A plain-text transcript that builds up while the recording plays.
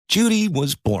Judy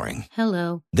was boring.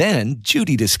 Hello. Then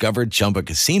Judy discovered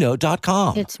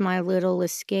ChumbaCasino.com. It's my little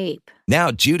escape. Now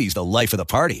Judy's the life of the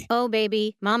party. Oh,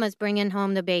 baby, mama's bringing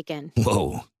home the bacon.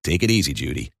 Whoa, take it easy,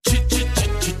 Judy.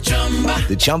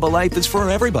 The Chumba life is for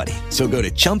everybody. So go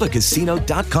to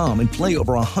ChumbaCasino.com and play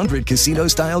over 100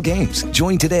 casino-style games.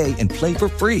 Join today and play for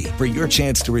free for your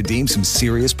chance to redeem some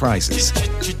serious prizes.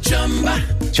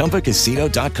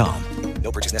 ChumbaCasino.com.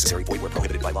 No purchase necessary. Void where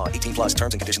prohibited by law. 18 plus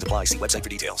terms and conditions apply. See website for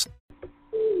details.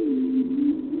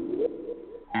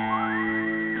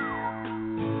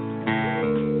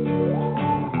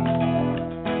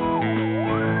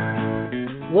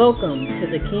 Welcome to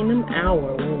the Kingdom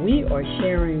Hour, where we are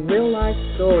sharing real-life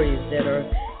stories that are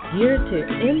here to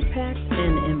impact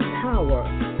and empower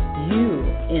you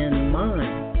in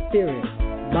mind, spirit,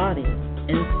 body,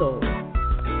 and soul.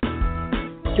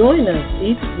 Join us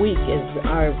each week as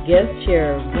our guests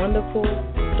share wonderful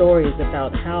stories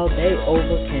about how they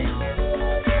overcame.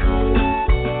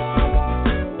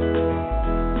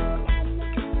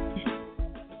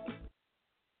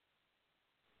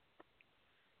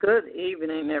 Good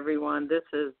evening, everyone. This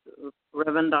is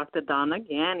Reverend Dr. Donna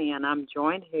Ghanney, and I'm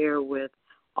joined here with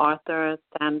author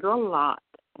Sandra Lott.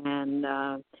 And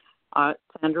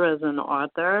Sandra is an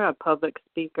author, a public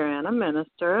speaker, and a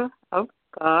minister of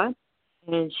God.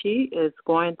 And she is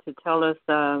going to tell us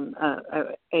a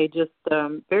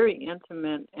very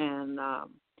intimate and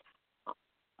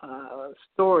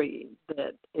story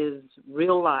that is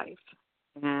real life.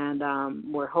 And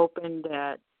we're hoping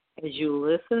that as you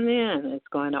listen in, it's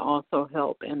going to also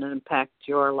help and impact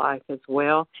your life as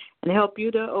well and help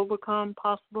you to overcome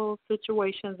possible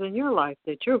situations in your life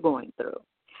that you're going through.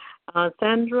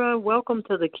 Sandra, welcome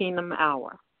to the Kingdom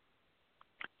Hour.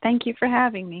 Thank you for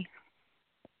having me.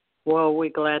 Well, we're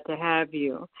glad to have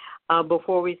you.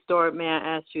 Before we start, may I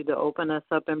ask you to open us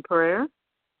up in prayer?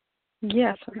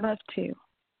 Yes, I'd love to.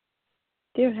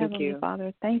 Dear Heavenly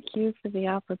Father, thank you for the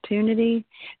opportunity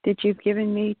that you've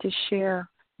given me to share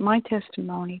my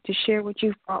testimony, to share what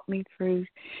you've brought me through,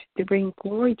 to bring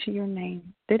glory to your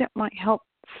name, that it might help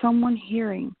someone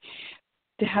hearing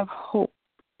to have hope,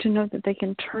 to know that they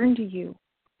can turn to you,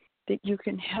 that you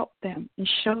can help them and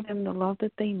show them the love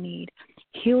that they need,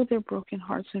 heal their broken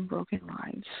hearts and broken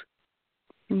lives.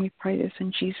 And we pray this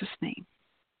in Jesus' name.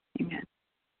 Amen.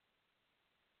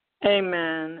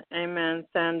 Amen. Amen,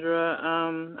 Sandra.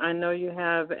 I know you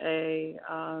have a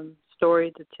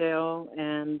story to tell,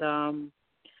 and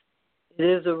it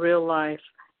is a real life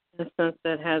instance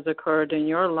that has occurred in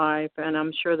your life, and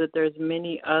I'm sure that there's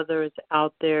many others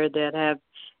out there that have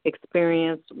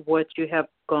experienced what you have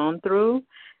gone through.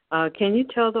 Can you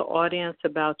tell the audience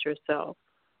about yourself?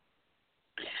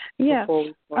 Yes.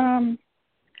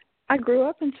 I grew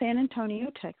up in San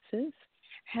Antonio, Texas,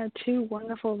 had two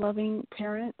wonderful, loving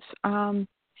parents,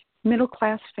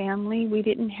 middle-class family. We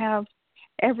didn't have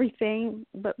everything,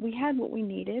 but we had what we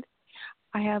needed.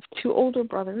 I have two older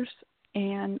brothers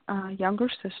and a younger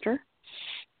sister,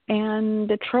 and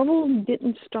the trouble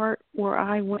didn't start where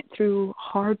I went through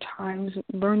hard times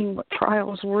learning what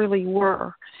trials really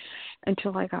were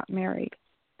until I got married.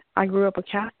 I grew up a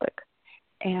Catholic,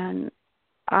 and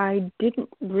I didn't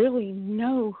really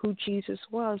know who Jesus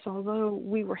was, although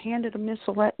we were handed a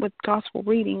missalette with gospel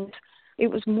readings. It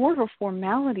was more of a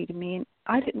formality to me, and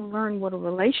I didn't learn what a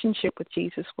relationship with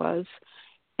Jesus was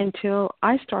until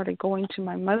I started going to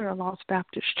my mother-in-law's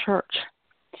Baptist church.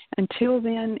 Until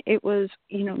then, it was,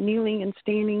 kneeling and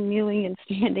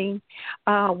standing.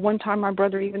 One time my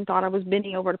brother even thought I was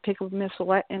bending over to pick up a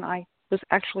missalette, and I was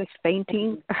actually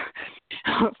fainting.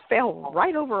 Fell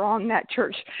right over on that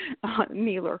church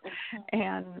kneeler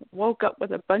and woke up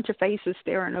with a bunch of faces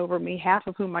staring over me, half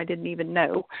of whom I didn't even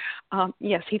know.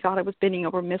 Yes, he thought I was bending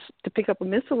over to pick up a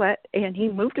missalette, and he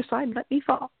moved aside and let me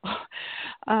fall.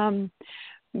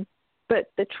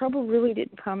 But the trouble really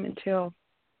didn't come until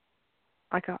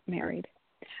I got married.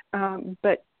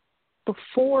 But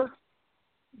before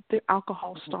the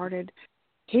alcohol started,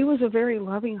 he was a very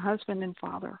loving husband and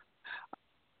father.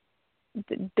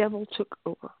 The devil took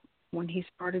over when he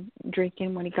started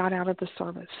drinking, when he got out of the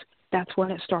service. That's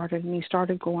when it started, and he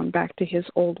started going back to his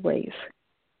old ways.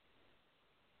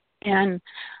 And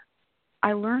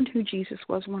I learned who Jesus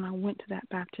was when I went to that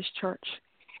Baptist church,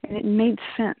 and it made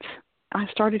sense. I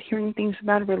started hearing things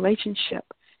about a relationship.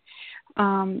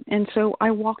 And so I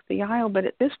walked the aisle, but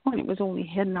at this point it was only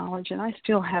head knowledge, and I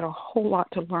still had a whole lot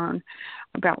to learn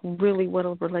about really what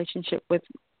a relationship with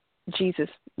Jesus,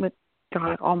 with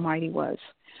God Almighty was.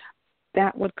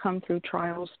 That would come through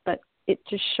trials, but it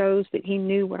just shows that he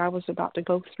knew what I was about to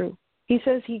go through. He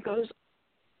says he goes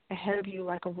ahead of you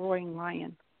like a roaring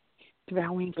lion,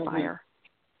 devouring fire.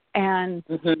 And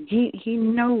he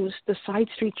knows the side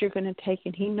streets you're going to take,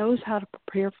 and he knows how to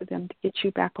prepare for them to get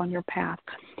you back on your path.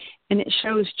 And it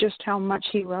shows just how much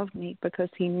he loved me, because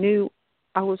he knew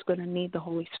I was going to need the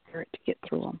Holy Spirit to get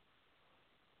through them.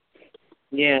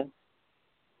 Yeah,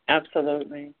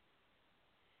 absolutely.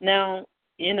 Now,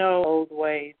 old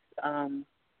ways,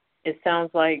 it sounds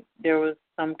like there was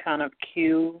some kind of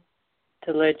cue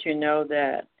to let you know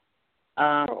that,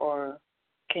 or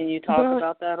can you talk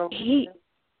about that a little bit?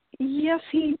 Yes,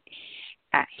 he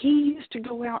used to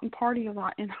go out and party a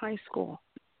lot in high school,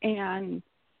 and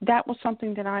that was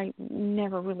something that I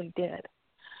never really did,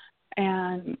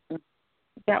 and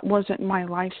that wasn't my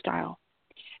lifestyle,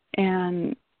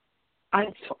 and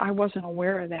I wasn't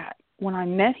aware of that. When I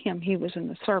met him, he was in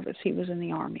the service. He was in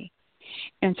the Army,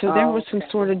 and so there was some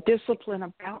sort of discipline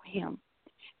about him,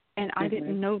 and I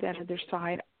didn't know that other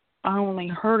side. I only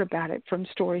heard about it from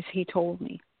stories he told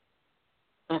me.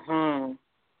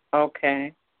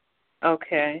 Okay.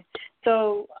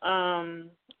 So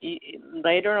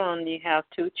later on, you have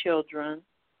 2 children,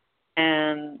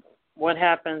 and what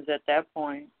happens at that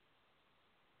point?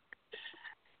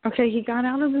 Okay, he got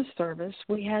out of the service.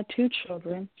 We had 2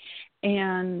 children,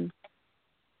 and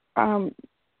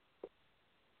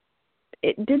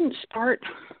it didn't start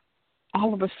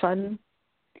all of a sudden.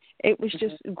 It was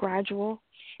just gradual.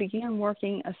 Began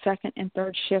working a second and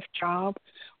third shift job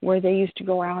where they used to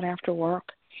go out after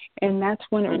work, and that's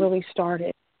when it really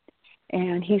started.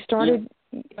 And he started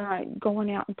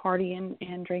going out and partying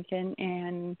and drinking,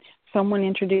 and someone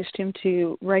introduced him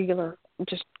to regular,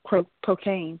 just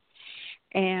cocaine,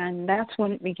 and that's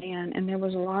when it began. And there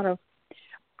was a lot of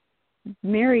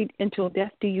married until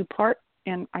death do you part,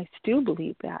 and I still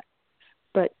believe that,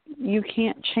 but you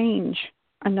can't change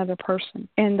another person.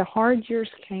 And the hard years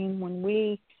came when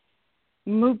we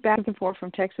moved back and forth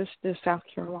from Texas to South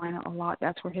Carolina a lot.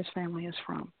 That's where his family is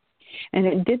from. And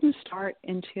it didn't start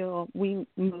until we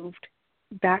moved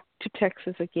back to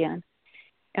Texas again,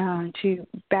 to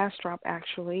Bastrop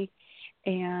actually,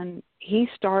 and he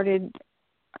started,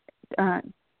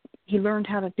 he learned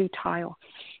how to do tile.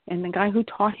 And the guy who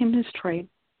taught him his trade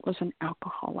was an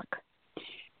alcoholic.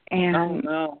 And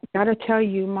got to tell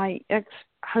you, my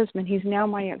ex-husband, he's now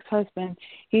my ex-husband,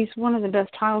 he's one of the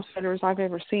best tile setters I've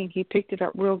ever seen. He picked it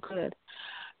up real good.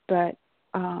 But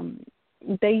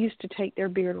they used to take their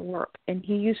beer to work, and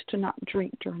he used to not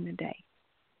drink during the day.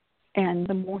 And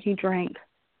the more he drank,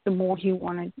 the more he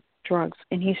wanted drugs,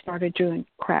 and he started doing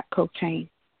crack cocaine.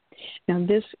 Now,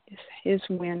 this is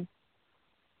when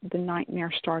the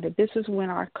nightmare started. This is when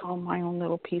I call my own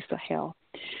little piece of hell.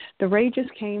 The rages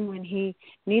came when he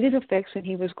needed a fix and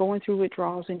he was going through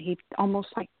withdrawals, and he'd almost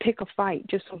like pick a fight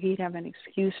just so he'd have an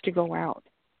excuse to go out.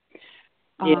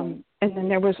 And then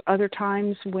there was other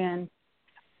times when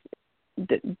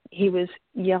he was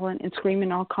yelling and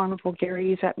screaming all kind of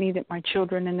vulgarities at me that my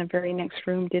children in the very next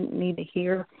room didn't need to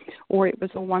hear, or it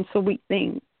was a once-a-week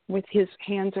thing with his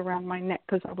hands around my neck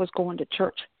because I was going to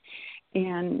church.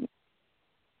 And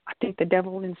I think the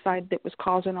devil inside that was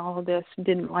causing all of this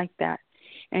didn't like that.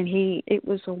 And it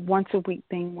was a once-a-week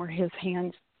thing where his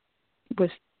hands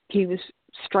he was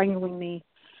strangling me.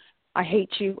 I hate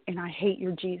you and I hate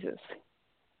your Jesus.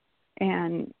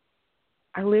 And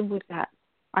I lived with that.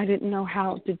 I didn't know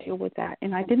how to deal with that.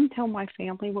 And I didn't tell my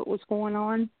family what was going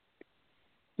on,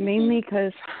 mainly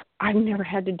because I've never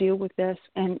had to deal with this.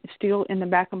 And still in the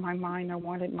back of my mind, I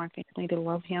wanted my family to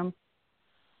love him.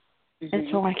 And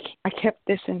so I kept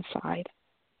this inside,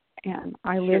 and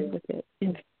I lived with it.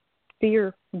 And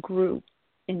fear grew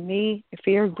in me.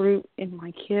 Fear grew in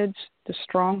my kids, the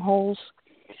strongholds,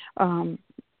 the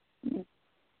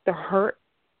hurt.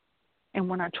 And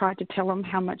when I tried to tell him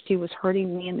how much he was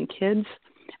hurting me and the kids,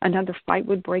 another fight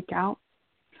would break out.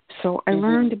 So I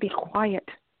learned to be quiet.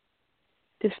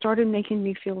 This started making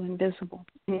me feel invisible.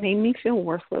 It made me feel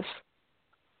worthless.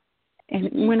 And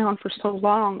it went on for so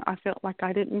long, I felt like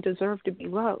I didn't deserve to be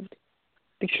loved.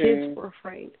 The kids were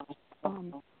afraid.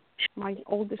 My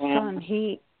oldest son,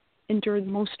 he endured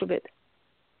most of it.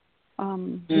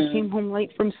 He came home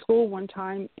late from school one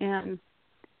time, and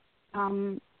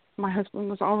my husband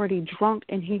was already drunk,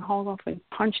 and he hauled off and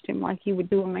punched him like he would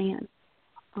do a man.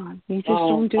 You just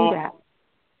don't do that.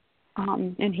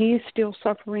 And he is still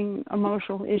suffering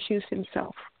emotional issues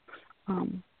himself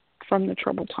from the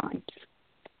troubled times.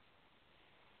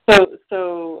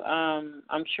 So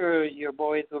I'm sure your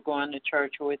boys were going to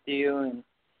church with you,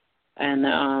 and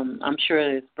I'm sure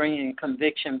it's bringing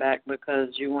conviction back because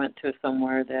you went to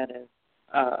somewhere that is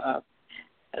a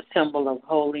symbol of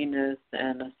holiness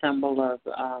and a symbol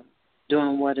of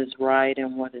doing what is right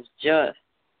and what is just.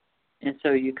 And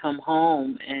so you come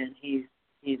home, and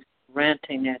he's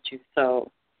ranting at you.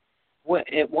 So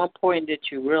at what point did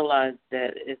you realize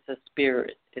that it's a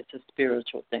spirit, it's a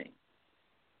spiritual thing?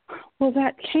 Well,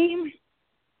 that came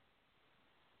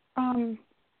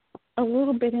a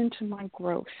little bit into my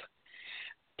growth.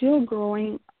 Still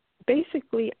growing.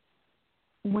 Basically,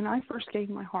 when I first gave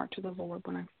my heart to the Lord,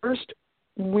 when I first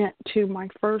went to my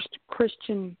first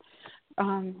Christian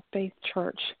faith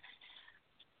church,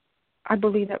 I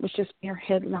believe that was just mere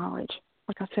head knowledge.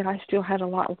 Like I said, I still had a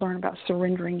lot to learn about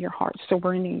surrendering your heart,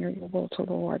 surrendering your will to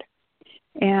the Lord.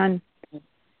 And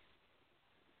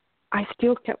I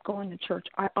still kept going to church.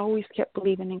 I always kept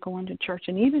believing in going to church.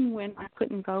 And even when I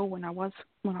couldn't go, when I was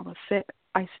sick,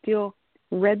 I still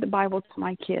read the Bible to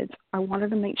my kids. I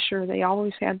wanted to make sure they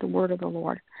always had the word of the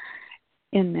Lord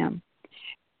in them.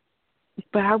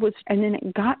 But and then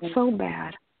it got so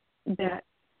bad that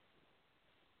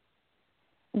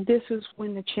this is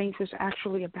when the change was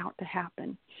actually about to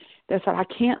happen. They said, I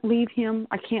can't leave him,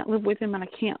 I can't live with him, and I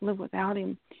can't live without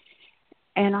him.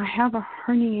 And I have a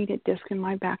herniated disc in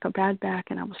my back, a bad back,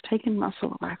 and I was taking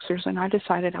muscle relaxers, and I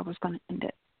decided I was going to end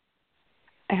it.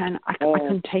 And I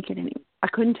couldn't take it I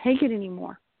couldn't take it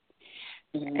anymore.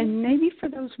 Mm-hmm. And maybe for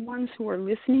those ones who are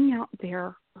listening out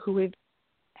there who have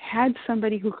had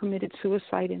somebody who committed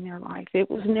suicide in their life,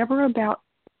 it was never about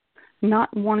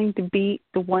not wanting to be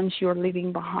the ones you're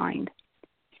leaving behind.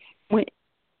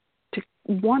 To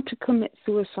want to commit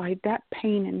suicide, that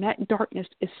pain and that darkness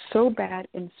is so bad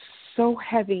and so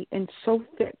heavy and so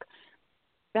thick.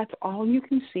 That's all you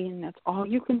can see, and that's all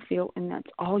you can feel, and that's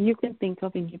all you can think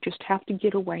of, and you just have to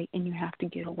get away, and you have to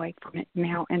get away from it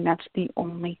now, and that's the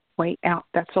only way out.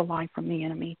 That's a lie from the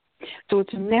enemy. So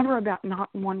it's never about not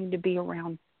wanting to be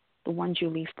around the ones you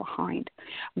leave behind.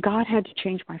 God had to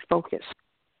change my focus.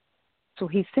 So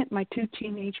he sent my 2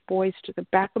 teenage boys to the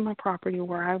back of my property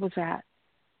where I was at.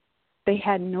 They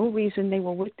had no reason. They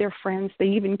were with their friends. They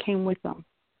even came with them.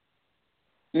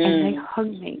 And they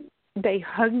hugged me. They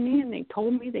hugged me and they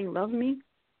told me they loved me.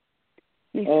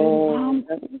 They said, Mom,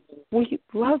 we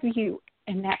love you.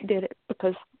 And that did it,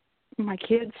 because my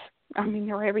kids, they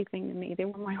were everything to me. They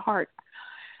were my heart.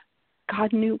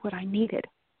 God knew what I needed.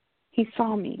 He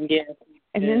saw me. Yes.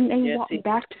 And then they walked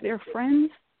back to their friends,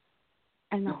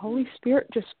 and the Holy Spirit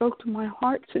just spoke to my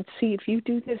heart, said, see, if you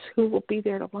do this, who will be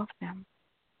there to love them?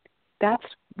 That's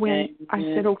when I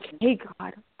said, okay,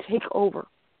 God, take over.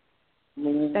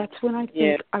 That's when I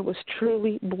think I was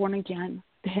truly born again.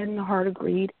 The head and the heart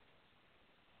agreed.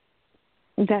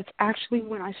 That's actually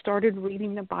when I started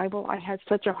reading the Bible. I had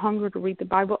such a hunger to read the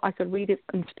Bible. I could read it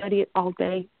and study it all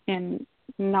day and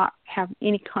not have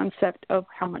any concept of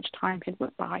how much time had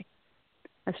went by.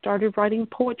 I started writing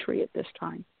poetry at this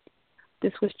time.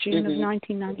 This was June of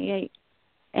 1998.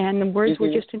 And the words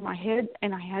were just in my head,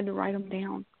 and I had to write them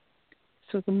down.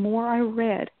 So the more I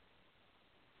read,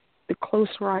 the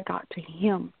closer I got to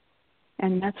him.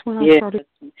 And that's when I started.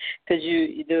 Because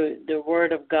the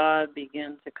Word of God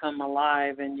begins to come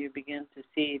alive, and you begin to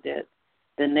see that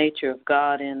the nature of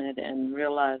God in it, and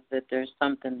realize that there's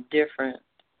something different.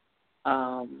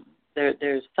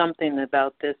 There's something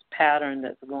about this pattern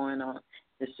that's going on.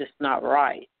 It's just not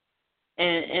right.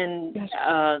 And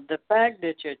the fact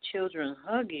that your children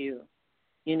hug you,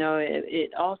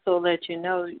 it also lets you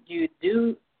know you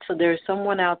do. So there's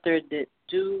someone out there that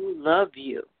do love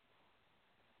you.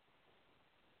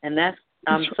 And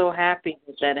I'm so happy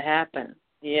that happened.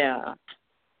 Yeah.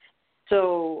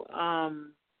 So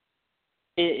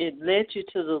it led you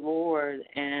to the Lord,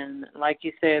 and like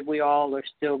you said, we all are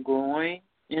still growing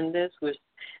in this,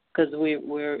 because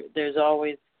there's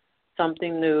always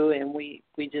something new, and we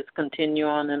just continue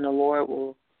on, and the Lord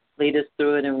will lead us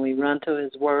through it, and we run to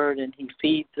His Word, and He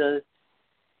feeds us.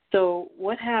 So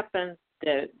what happens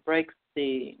that breaks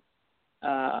the,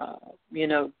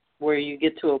 where you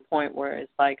get to a point where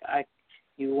it's like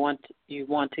you want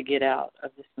to get out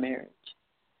of this marriage?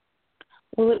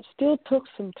 Well, it still took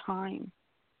some time.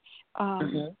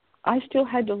 I still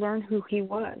had to learn who he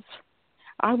was.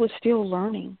 I was still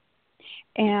learning.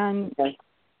 And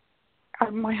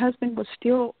my husband was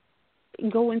still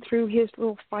going through his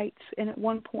little fights. And at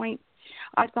one point,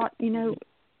 I thought,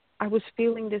 I was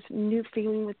feeling this new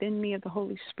feeling within me of the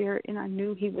Holy Spirit, and I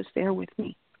knew he was there with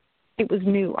me. It was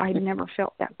new. I had never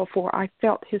felt that before. I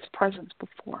felt his presence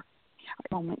before,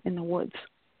 a moment in the woods.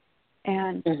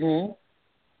 And so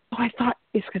I thought,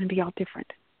 it's going to be all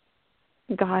different.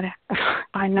 God,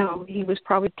 I know he was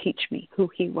probably teach me who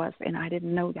he was, and I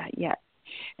didn't know that yet.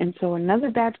 And so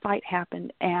another bad fight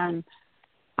happened, and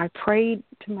I prayed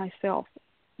to myself,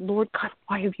 Lord God,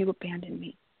 why have you abandoned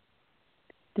me?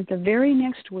 The very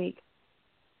next week,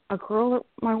 a girl at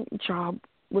my job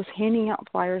was handing out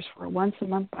flyers for a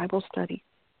once-a-month Bible study.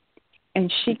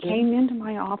 And she came into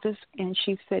my office and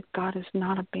she said, God has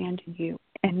not abandoned you.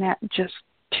 And that just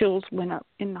chills went up.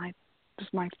 And it was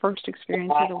my first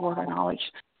experience of the word of knowledge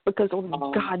because only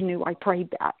God knew I prayed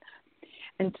that.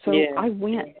 And so I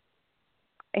went,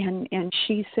 and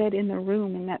she said in the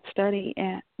room in that study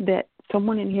that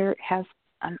someone in here has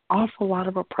an awful lot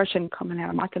of oppression coming at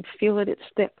them. I could feel it. It's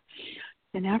thick.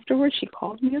 And afterwards, she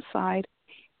called me aside,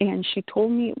 and she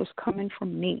told me it was coming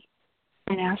from me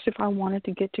and asked if I wanted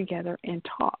to get together and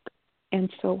talk. And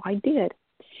so I did.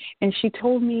 And she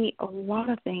told me a lot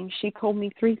of things. She told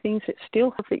me 3 things that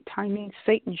still perfect timing.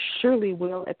 Satan surely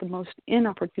will at the most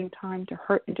inopportune time to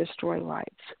hurt and destroy lives.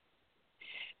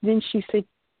 Then she said,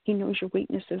 he knows your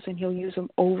weaknesses and he'll use them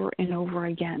over and over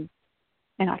again.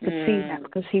 And I could see that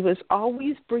because he was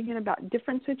always bringing about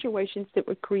different situations that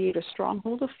would create a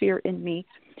stronghold of fear in me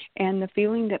and the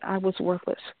feeling that I was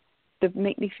worthless, to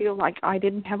make me feel like I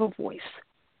didn't have a voice.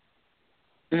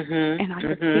 And I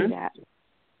could see that.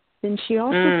 Then she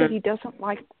also said he doesn't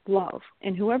like love.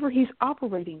 And whoever he's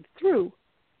operating through,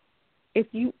 if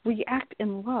you react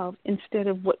in love instead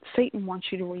of what Satan wants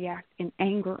you to react in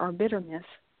anger or bitterness,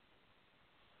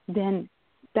 then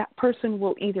that person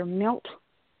will either melt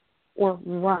or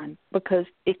run because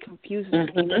it confuses him.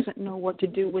 He doesn't know what to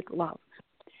do with love.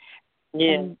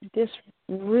 And this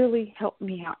really helped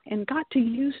me out and got to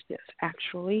use this,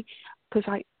 actually, because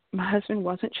my husband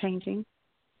wasn't changing,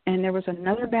 and there was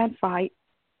another bad fight,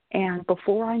 and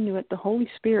before I knew it, the Holy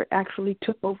Spirit actually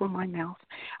took over my mouth.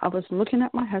 I was looking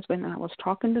at my husband, and I was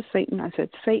talking to Satan. I said,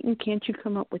 Satan, can't you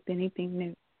come up with anything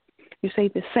new? You say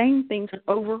the same things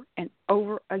over and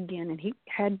over again, and he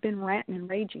had been ranting and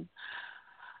raging.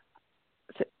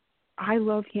 I said, I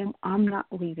love him. I'm not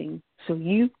leaving, so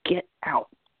you get out.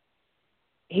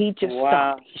 He just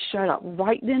stopped. He shut up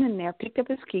right then and there, picked up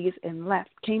his keys, and left.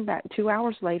 Came back 2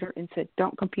 hours later and said,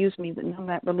 don't confuse me with none of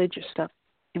that religious stuff,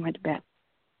 and went to bed.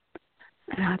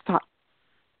 And I thought,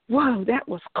 whoa, that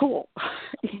was cool.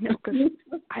 Because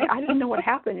I didn't know what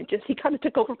happened. It just, he kind of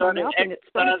took over my mouth and it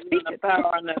started speaking.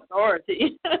 Power and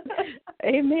authority.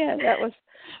 Amen. That was,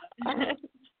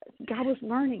 God was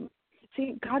learning.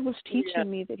 See, God was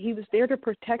teaching me that he was there to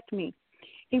protect me.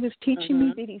 He was teaching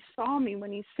me that he saw me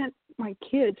when he sent my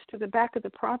kids to the back of the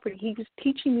property. He was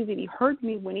teaching me that he heard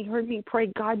me when he heard me pray,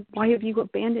 God, why have you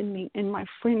abandoned me? And my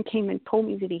friend came and told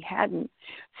me that he hadn't.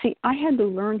 See, I had to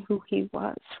learn who he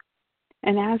was.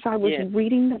 And as I was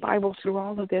reading the Bible through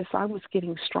all of this, I was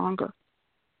getting stronger.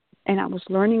 And I was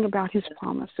learning about his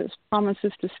promises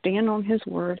to stand on his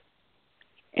word.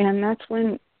 And that's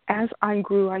when, as I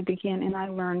grew, I began and I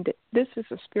learned that this is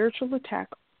a spiritual attack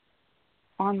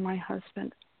on my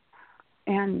husband.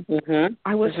 And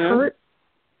I was hurt.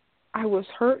 I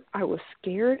was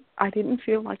scared. I didn't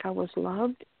feel like I was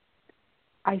loved.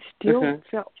 I still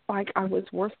felt like I was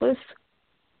worthless.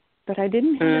 But I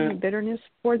didn't have any bitterness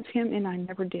towards him, and I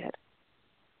never did.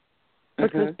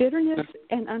 Because bitterness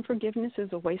and unforgiveness is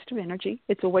a waste of energy.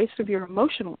 It's a waste of your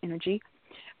emotional energy.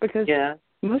 Because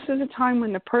most of the time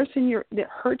when the person that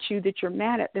hurts you, that you're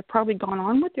mad at, they're probably gone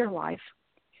on with their life.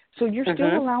 So you're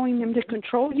still allowing them to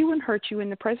control you and hurt you in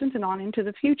the present and on into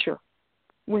the future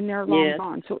when they're long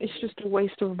gone. So it's just a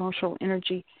waste of emotional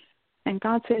energy. And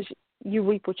God says you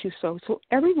reap what you sow. So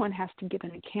everyone has to give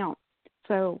an account.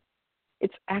 So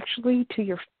it's actually to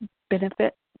your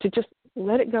benefit to just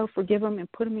let it go, forgive them,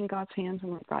 and put them in God's hands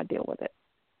and let God deal with it.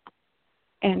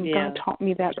 And God taught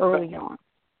me that early on.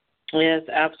 Yes,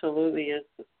 absolutely.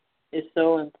 It's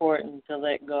so important to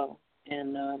let go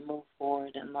and move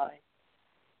forward in life.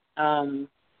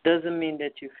 Doesn't mean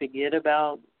that you forget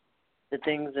about the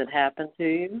things that happen to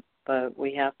you, but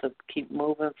we have to keep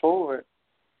moving forward.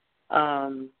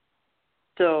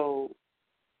 So,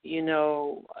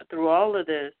 through all of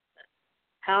this,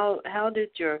 how did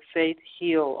your faith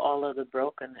heal all of the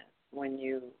brokenness when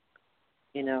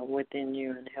within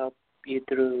you and help you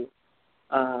through?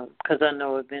 Because I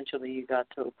know eventually you got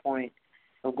to a point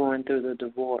of going through the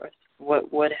divorce.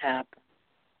 What happened?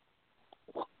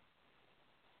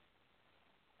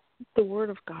 The Word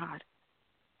of God.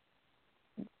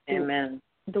 Amen.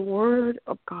 The Word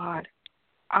of God.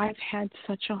 I've had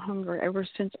such a hunger ever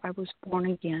since I was born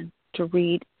again to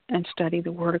read and study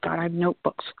the Word of God. I have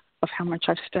notebooks of how much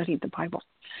I've studied the Bible.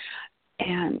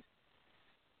 And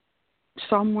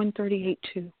Psalm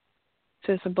 138:2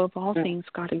 says, above all things,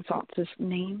 God exalts his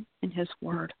name and his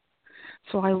word.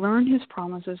 So I learned his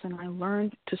promises and I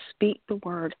learned to speak the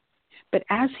word. But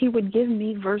as he would give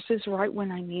me verses right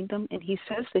when I need them, and he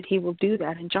says that he will do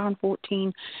that in John 14,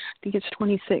 I think it's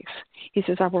 26, he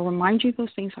says, I will remind you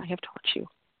those things I have taught you.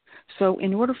 So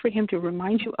in order for him to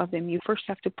remind you of them, you first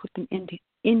have to put them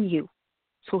in you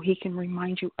so he can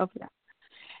remind you of them.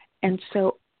 And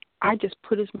so I just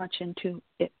put as much into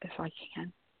it as I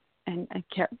can. And I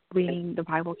kept reading the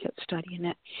Bible, kept studying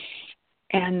it.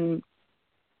 And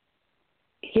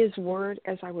his word,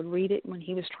 as I would read it, when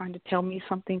he was trying to tell me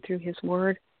something through his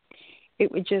word,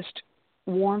 it would just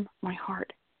warm my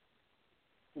heart.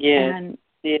 Yes. And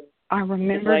yes. I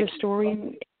remember the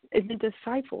story in the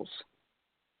disciples.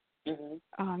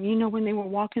 Mm-hmm. You know, when they were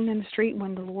walking in the street,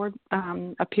 when the Lord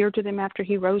appeared to them after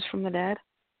he rose from the dead?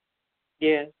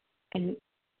 Yes. And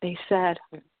they said,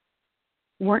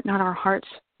 weren't not our hearts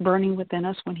burning within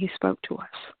us when he spoke to us?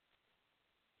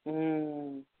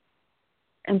 Mm.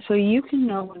 And so you can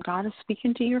know when God is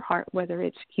speaking to your heart, whether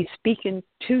it's he's speaking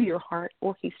to your heart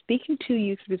or he's speaking to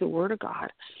you through the word of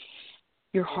God,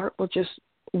 your heart will just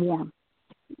warm.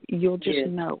 You'll just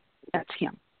know that's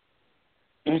him.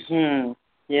 Mhm.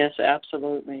 Yes,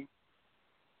 absolutely.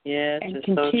 Yes, and it's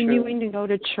continuing so to go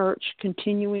to church,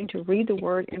 continuing to read the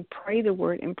word and pray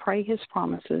his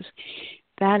promises,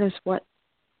 that is what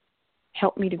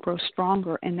helped me to grow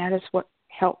stronger, and that is what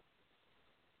helped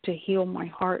to heal my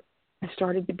heart. I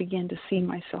started to begin to see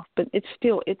myself, but it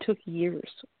took years.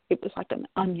 It was like an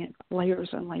onion, layers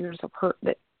and layers of hurt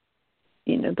that,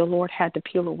 the Lord had to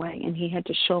peel away, and he had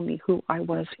to show me who I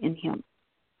was in him.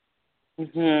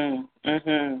 Mhm.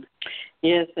 Mhm.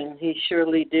 Yes, and he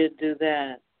surely did do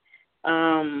that.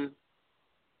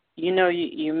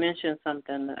 You mentioned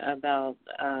something about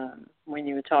when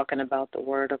you were talking about the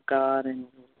Word of God and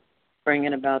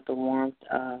bringing about the warmth,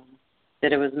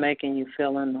 that it was making you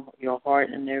feel in your heart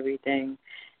and everything,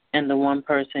 and the one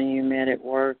person you met at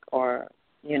work or,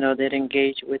 that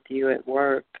engaged with you at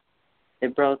work,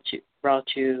 that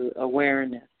brought you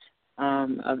awareness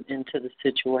into the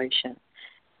situation.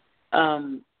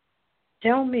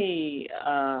 Tell me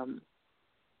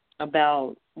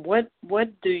about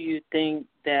what do you think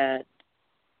that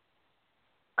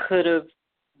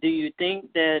do you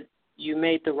think that you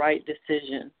made the right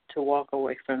decision to walk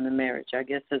away from the marriage? I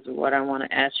guess is what I want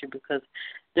to ask you, because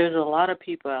there's a lot of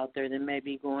people out there that may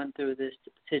be going through this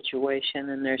situation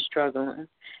and they're struggling.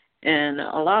 And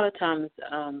a lot of times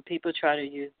people try to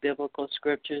use biblical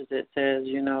scriptures that says,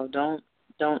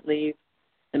 don't leave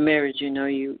the marriage.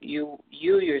 You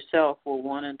yourself were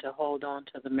wanting to hold on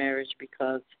to the marriage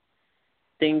because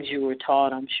things you were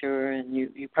taught, I'm sure, and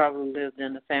you probably lived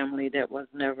in a family that was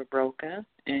never broken,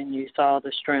 and you saw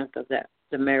the strength of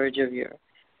the marriage of your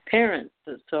parents.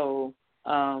 So,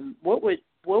 what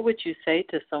would you say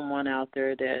to someone out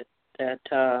there that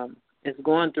is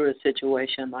going through a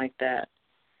situation like that?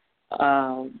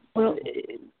 What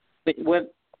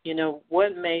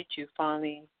made you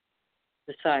finally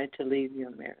decide to leave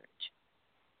your marriage?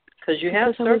 Because you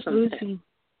have circumstances.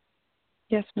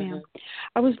 Yes, ma'am. Mm-hmm.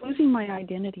 I was losing my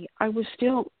identity. I was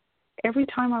still, every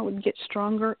time I would get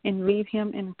stronger and leave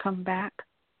him and come back,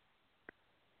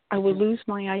 I would lose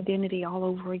my identity all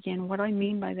over again. What I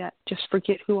mean by that, just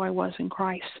forget who I was in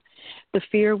Christ. The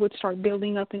fear would start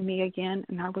building up in me again,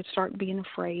 and I would start being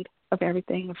afraid of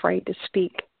everything, afraid to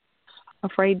speak,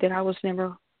 afraid that I was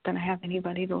never going to have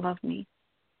anybody to love me.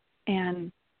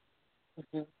 And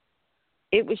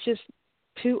it was just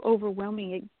too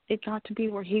overwhelming. It got to be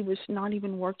where he was not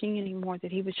even working anymore,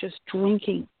 that he was just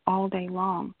drinking all day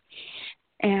long.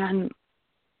 And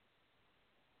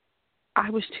I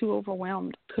was too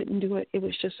overwhelmed, couldn't do it. It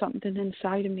was just something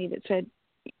inside of me that said,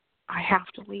 I have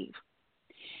to leave.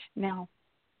 Now,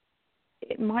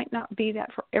 it might not be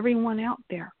that for everyone out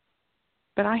there,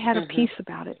 but I had a peace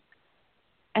about it.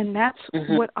 And that's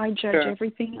what I judge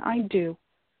everything I do,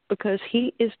 because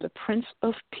he is the Prince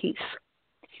of Peace.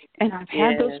 And I've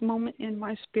had those moments in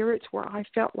my spirits where I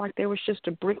felt like there was just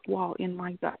a brick wall in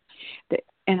my gut.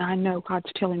 And I know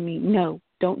God's telling me, no,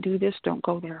 don't do this, don't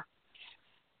go there.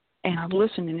 And I've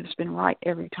listened, and it's been right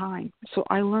every time. So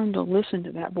I learned to listen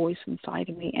to that voice inside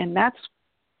of me. And that's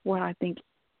what I think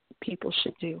people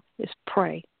should do, is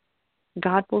pray.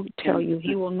 God will tell you.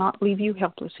 He will not leave you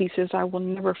helpless. He says, I will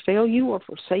never fail you or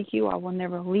forsake you. I will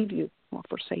never leave you or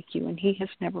forsake you. And he has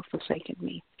never forsaken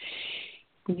me.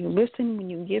 When you listen, when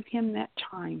you give him that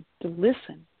time to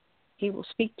listen, he will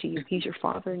speak to you. He's your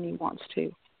father, and he wants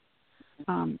to.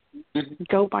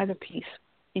 Go by the peace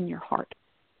in your heart,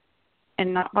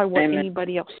 and not by what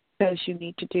anybody else says you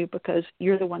need to do, because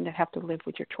you're the one that have to live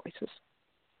with your choices.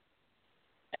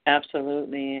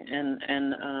 Absolutely.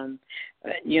 And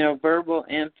verbal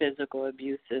and physical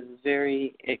abuse is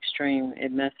very extreme.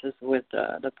 It messes with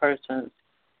the person's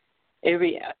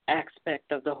every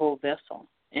aspect of the whole vessel.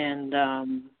 And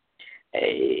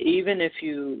even if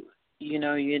you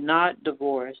you're not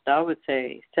divorced, I would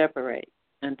say separate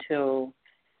until,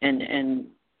 and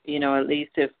at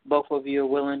least if both of you are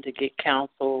willing to get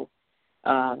counsel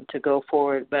to go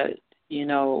forward, but,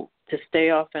 to stay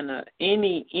off in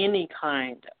any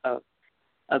kind of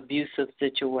abusive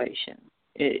situation.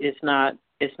 It's not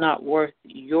worth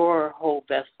your whole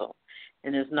vessel,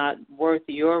 and it's not worth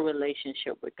your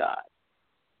relationship with God.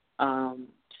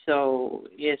 So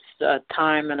it's a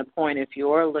time and a point, if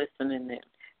you're listening in,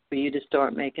 for you to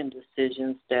start making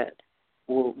decisions that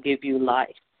will give you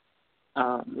life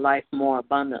more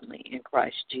abundantly in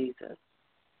Christ Jesus.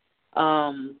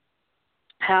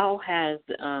 How has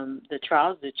the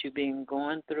trials that you've been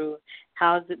going through,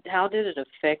 how did it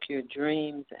affect your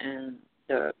dreams and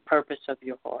the purpose of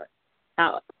your heart?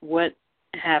 What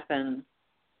happened?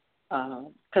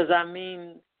 Because,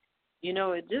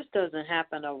 it just doesn't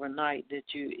happen overnight that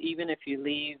even if you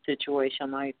leave a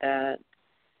situation like that,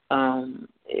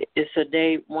 it's a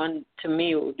day, to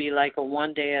me it would be like a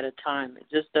one day at a time. It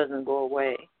just doesn't go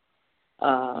away.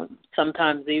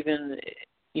 Sometimes even,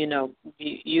 and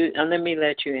let me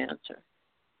let you answer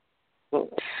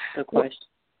the question.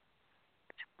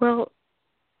 Well,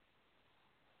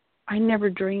 I never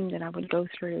dreamed that I would go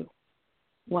through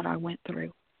what I went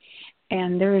through.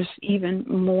 And there's even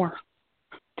more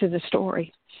to the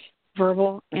story,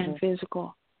 verbal and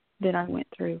physical, that I went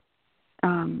through.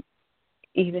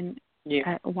 Even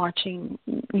at watching,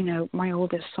 my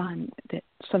oldest son, that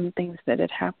some things that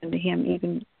had happened to him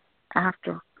even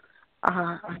after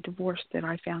a divorce that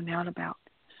I found out about,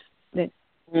 that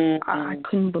I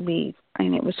couldn't believe.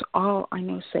 And it was all, I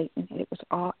know Satan, it was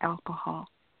all alcohol.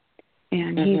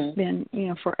 And he's been,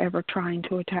 forever trying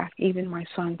to attack even my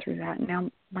son through that. Now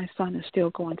my son is still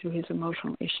going through his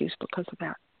emotional issues because of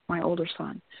that. My older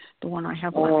son, the one I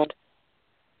have left.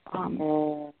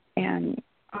 And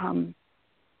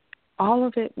all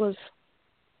of it was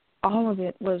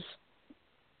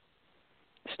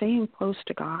staying close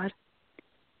to God.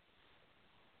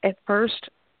 At first,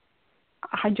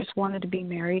 I just wanted to be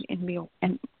married and be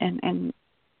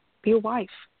a wife,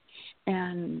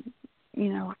 and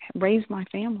raise my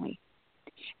family.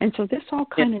 And so this all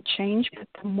kind of changed. But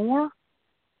the more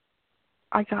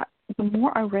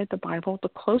I read the Bible, the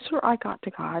closer I got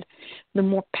to God, the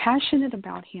more passionate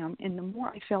about Him, and the more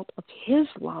I felt of His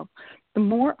love, the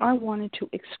more I wanted to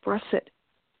express it.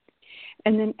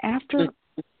 And then after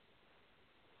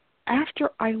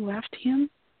I left Him,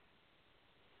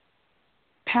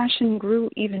 passion grew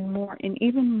even more, and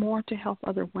even more to help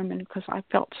other women, because I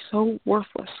felt so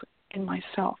worthless in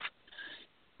myself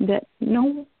that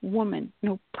no woman,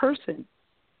 no person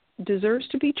deserves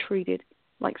to be treated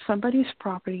like somebody's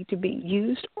property, to be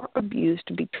used or abused,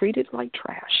 to be treated like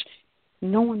trash.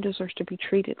 No one deserves to be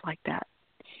treated like that.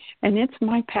 And it's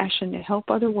my passion to help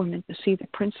other women to see the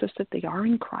princess that they are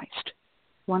in Christ.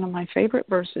 One of my favorite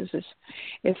verses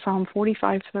is Psalm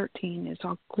 45:13. Is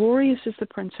how glorious is the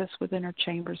princess within her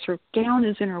chambers. Her gown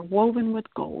is interwoven with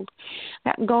gold.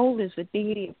 That gold is the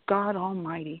deity of God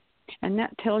Almighty. And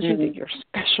that tells you that you're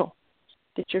special.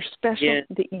 That you're special,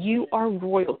 that you are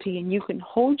royalty, and you can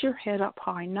hold your head up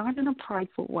high, not in a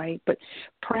prideful way, but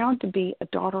proud to be a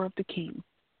daughter of the King.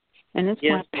 And it's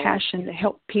my passion to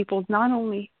help people, not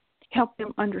only help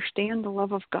them understand the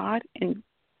love of God and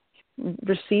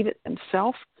receive it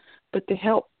themselves, but to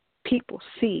help people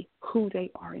see who they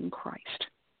are in Christ.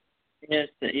 Yes,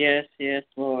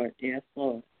 Lord. Yes,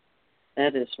 Lord.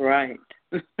 That is right.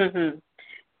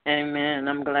 Amen.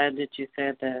 I'm glad that you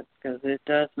said that, because it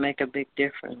does make a big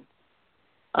difference.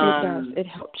 It does. It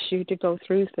helps you to go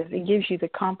through this. It gives you the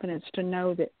confidence to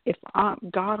know that if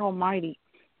God Almighty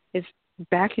is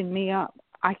backing me up,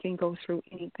 I can go through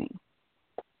anything.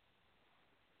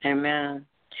 Amen.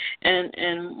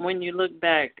 And when you look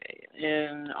back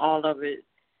in all of it,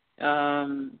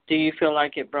 do you feel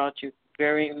like it brought you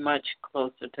very much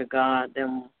closer to God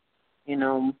than,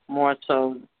 more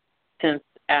so since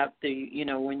after,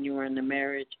 when you were in the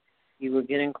marriage, you were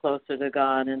getting closer to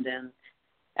God, and then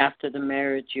after the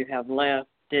marriage you have left,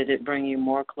 did it bring you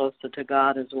more closer to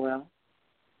God as well?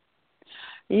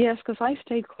 Yes, because I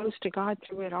stayed close to God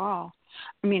through it all.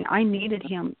 I needed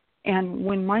Him. And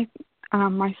when my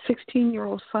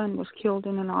 16-year-old son was killed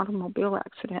in an automobile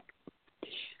accident,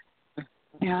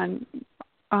 and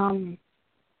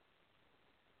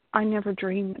I never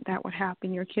dreamed that would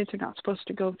happen. Your kids are not supposed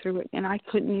to go through it, and I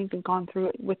couldn't even gone through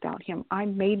it without Him. I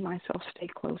made myself stay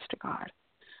close to God,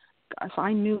 because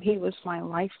I knew He was my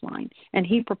lifeline, and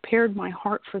He prepared my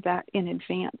heart for that in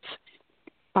advance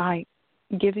by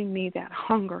giving me that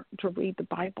hunger to read the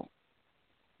Bible,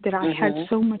 that I had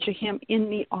so much of Him in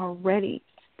me already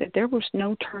that there was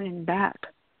no turning back.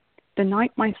 The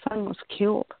night my son was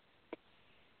killed,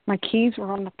 my keys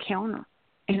were on the counter.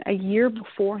 And a year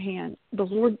beforehand, the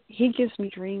Lord, He gives me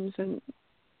dreams, and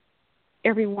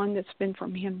every one that's been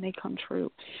from Him, they come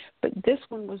true. But this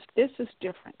is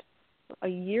different. A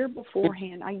year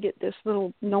beforehand, I get this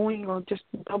little knowing or just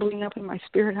bubbling up in my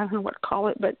spirit. I don't know what to call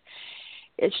it, but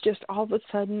it's just all of a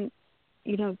sudden,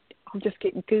 I'll just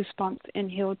get goosebumps,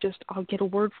 and I'll get a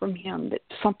word from Him that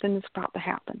something is about to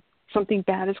happen. Something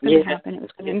bad is going to happen. It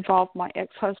was going to involve my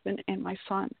ex-husband and my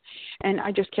son. And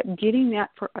I just kept getting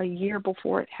that for a year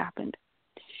before it happened.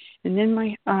 And then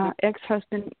my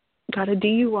ex-husband got a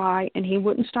DUI, and he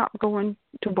wouldn't stop going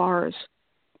to bars.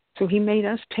 So he made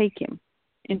us take him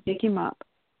and pick him up.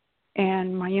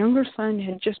 And my younger son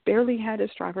had just barely had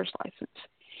his driver's license.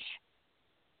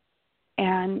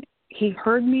 And he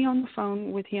heard me on the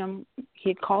phone with him.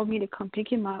 He had called me to come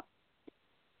pick him up.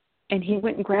 And he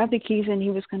went and grabbed the keys, and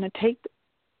he was going to take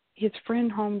his friend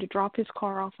home to drop his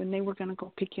car off, and they were going to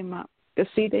go pick him up.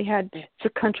 Because, see, it's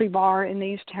a country bar, and they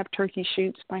used to have turkey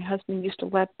shoots. My husband used to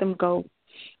let them go.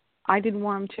 I didn't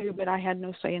want him to, but I had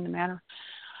no say in the matter.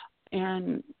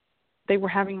 And they were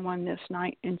having one this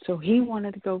night, and so he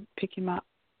wanted to go pick him up.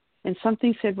 And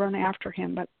something said run after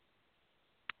him, but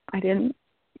I didn't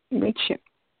reach him.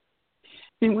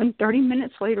 And when 30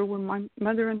 minutes later, when my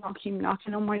mother-in-law came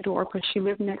knocking on my door, because she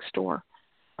lived next door,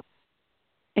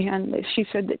 and she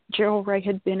said that Gerald Ray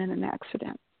had been in an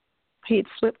accident. He had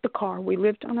flipped the car. We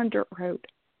lived on a dirt road.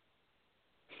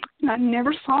 And I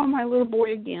never saw my little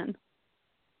boy again.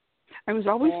 I was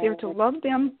always there to love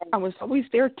them. I was always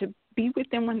there to be with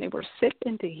them when they were sick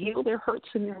and to heal their hurts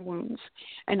and their wounds.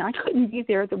 And I couldn't be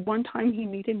there the one time he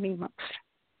needed me most.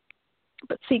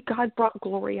 But see, God brought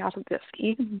glory out of this.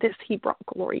 Even this He brought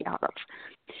glory out of.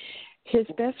 His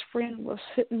best friend was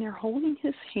sitting there holding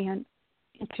his hand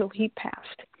until he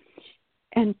passed.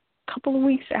 And a couple of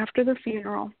weeks after the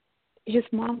funeral, his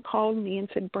mom called me and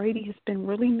said, Brady has been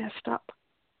really messed up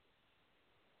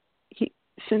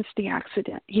since the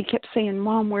accident. He kept saying,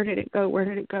 Mom, where did it go? Where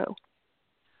did it go?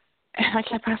 And I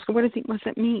kept asking, what does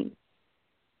it mean?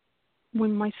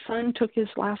 When my son took his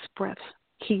last breath,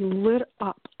 he lit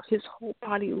up. His whole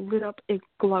body lit up. It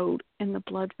glowed, and the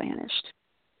blood vanished.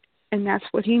 And that's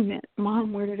what he meant.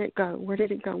 Mom, where did it go? Where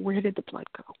did it go? Where did the blood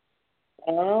go?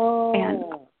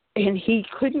 Oh. And he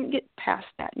couldn't get past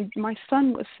that. My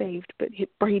son was saved, but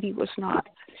Brady was not.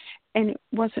 And it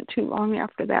wasn't too long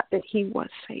after that he was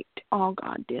saved. All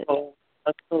God did. Oh,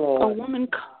 that's cool.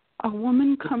 A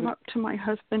woman come up to my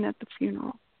husband at the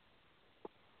funeral.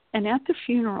 And at the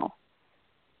funeral,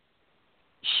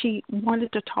 she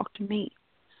wanted to talk to me.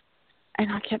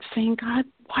 And I kept saying, God,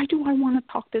 why do I want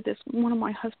to talk to this one of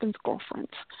my husband's girlfriends?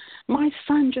 My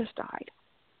son just died.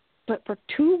 But for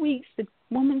 2 weeks, the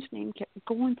woman's name kept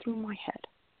going through my head.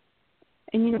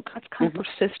 And, God's kind of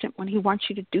persistent when He wants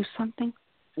you to do something.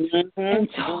 And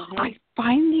so I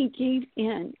finally gave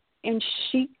in. And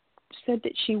she said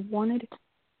that she wanted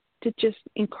to just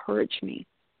encourage me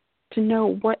to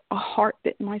know what a heart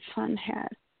that my son had.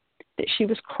 That she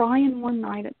was crying one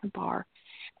night at the bar,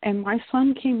 and my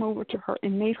son came over to her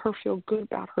and made her feel good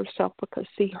about herself because,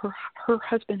 see, her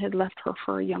husband had left her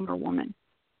for a younger woman.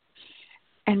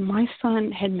 And my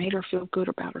son had made her feel good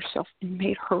about herself and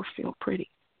made her feel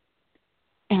pretty.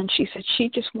 And she said she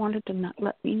just wanted to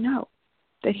let me know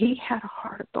that he had a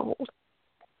heart of gold.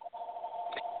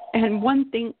 And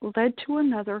one thing led to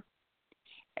another.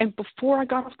 And before I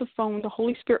got off the phone, the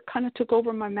Holy Spirit kind of took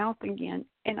over my mouth again,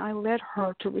 and I led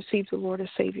her to receive the Lord as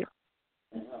Savior.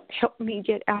 Helped me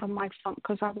get out of my funk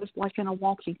because I was like in a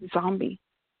walking zombie.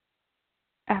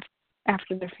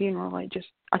 After the funeral,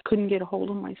 I couldn't get a hold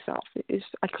of myself.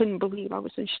 I couldn't believe I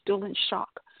was still in shock.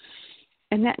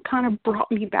 And that kind of brought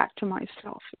me back to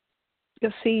myself. You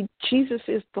see, Jesus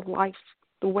is the life,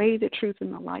 the way, the truth,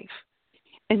 and the life.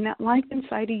 And that life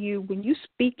inside of you, when you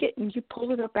speak it and you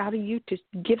pull it up out of you to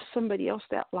give somebody else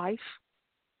that life,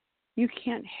 you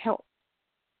can't help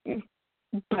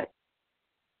but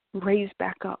raise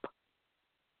back up.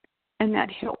 And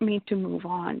that helped me to move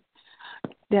on.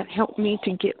 That helped me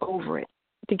to get over it,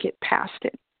 to get past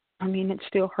it. I mean, it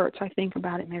still hurts. I think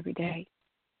about him every day.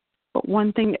 But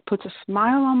one thing that puts a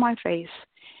smile on my face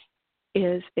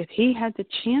is if he had the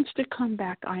chance to come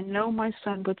back, I know my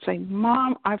son would say,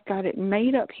 Mom, I've got it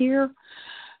made up here.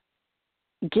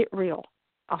 Get real.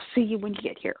 I'll see you when you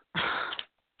get here.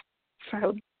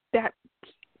 So that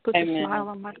puts a smile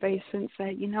on my face and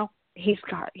say, he's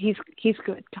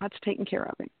good. God's taking care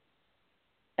of him.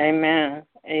 Amen.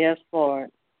 Yes, Lord.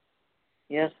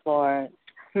 Yes, Lord.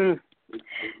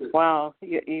 Wow.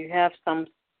 You have some,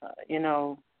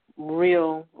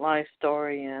 real life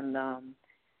story, and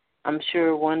I'm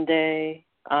sure one day,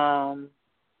 the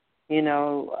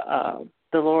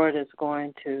Lord is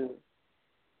going to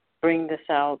bring this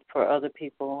out for other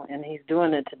people, and He's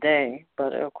doing it today.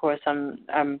 But of course,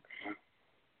 I'm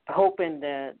hoping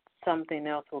that something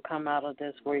else will come out of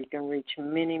this where you can reach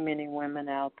many, many women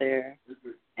out there,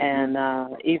 and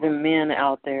even men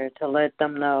out there, to let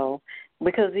them know.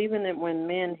 Because even when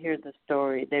men hear the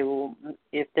story, they will,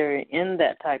 if they're in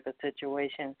that type of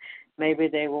situation, maybe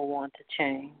they will want to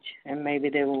change, and maybe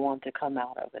they will want to come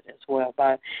out of it as well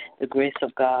by the grace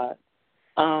of God.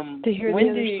 To hear the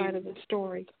other side of the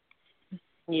story.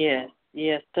 Yes,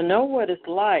 to know what it's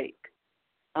like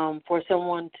for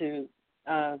someone to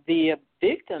be a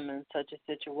victim in such a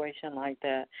situation like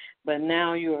that, but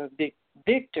now you're a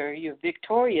victor, you're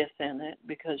victorious in it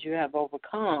because you have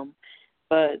overcome,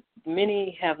 but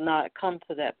many have not come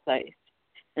to that place.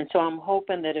 And so I'm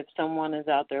hoping that if someone is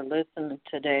out there listening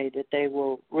today, that they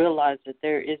will realize that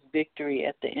there is victory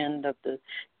at the end of the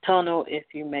tunnel if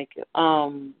you make it.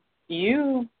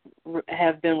 You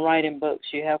have been writing books.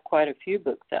 You have quite a few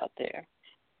books out there.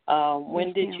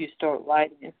 When did you start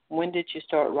writing? When did you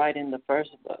start writing the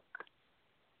first book?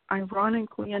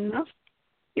 Ironically enough,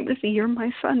 it was the year my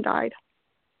son died.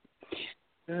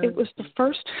 Mm-hmm. It was the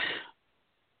first.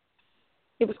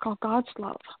 It was called God's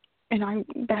Love, and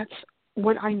that's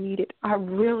what I needed. I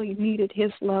really needed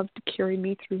His love to carry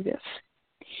me through this.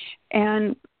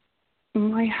 And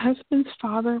my husband's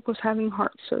father was having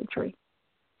heart surgery,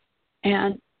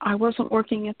 and I wasn't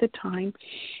working at the time,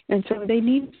 and so they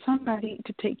needed somebody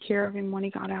to take care of him when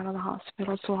he got out of the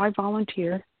hospital, so I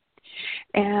volunteered.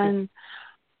 And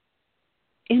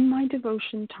in my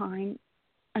devotion time,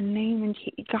 and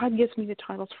God gives me the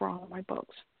titles for all of my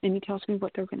books, and He tells me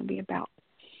what they're going to be about,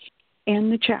 and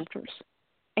the chapters.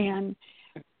 And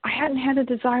I hadn't had a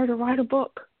desire to write a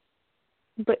book,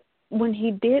 but when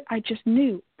He did, I just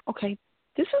knew, okay,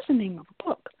 this is the name of a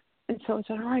book. And so I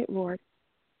said, all right, Lord,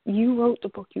 You wrote the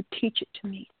book, You teach it to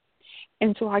me.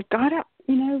 And so I got out,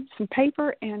 some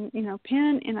paper and,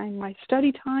 pen in my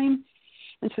study time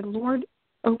and said, Lord,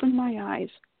 open my eyes.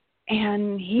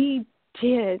 And He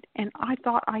did. And I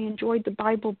thought I enjoyed the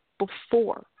Bible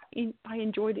before. I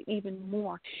enjoyed it even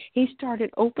more. He started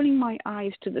opening my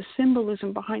eyes to the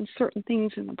symbolism behind certain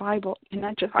things in the Bible, and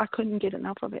I couldn't get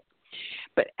enough of it.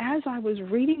 But as I was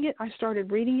reading it, I started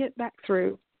reading it back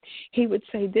through. He would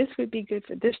say, this would be good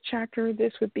for this chapter,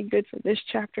 this would be good for this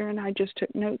chapter, and I just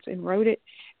took notes and wrote it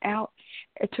out.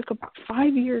 It took about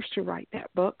 5 years to write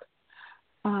that book,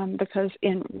 because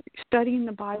in studying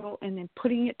the Bible and then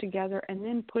putting it together and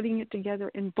then putting it together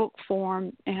in book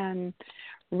form and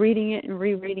reading it and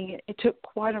rereading it, it took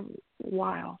quite a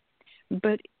while.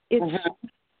 But it's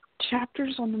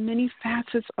chapters on the many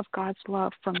facets of God's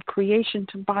love, from creation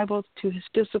to Bible to His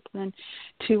discipline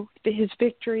to His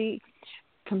victory,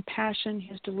 compassion,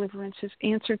 His deliverance, His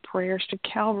answered prayers, to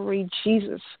Calvary,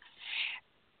 Jesus,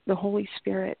 the Holy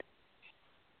Spirit.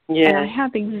 Yeah. And I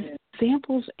have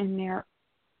examples in there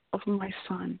of my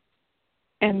son.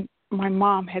 And my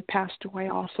mom had passed away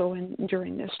also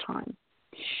during this time.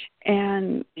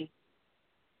 And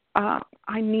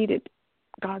I needed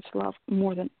God's love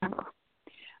more than ever.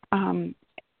 And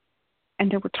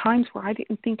there were times where I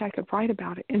didn't think I could write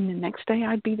about it. And the next day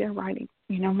I'd be there writing.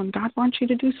 When God wants you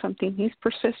to do something, He's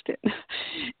persistent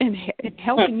in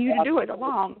helping you to do it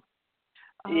along.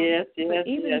 Yes. But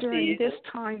even during this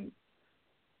time,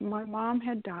 my mom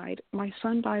had died. My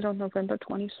son died on November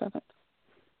 27th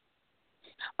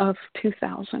of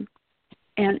 2000.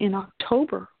 And in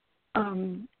October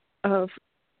of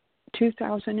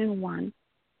 2001,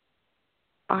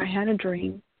 I had a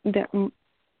dream that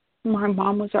my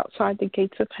mom was outside the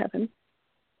gates of heaven,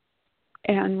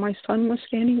 and my son was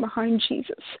standing behind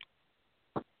Jesus.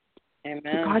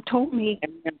 Amen. God told me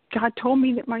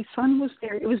that my son was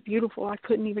there. It was beautiful. I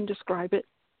couldn't even describe it.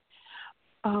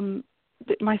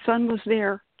 That my son was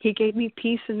there. He gave me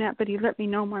peace in that, but He let me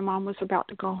know my mom was about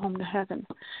to go home to heaven.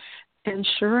 And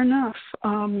sure enough,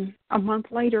 a month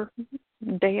later,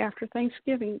 the day after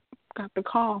Thanksgiving, got the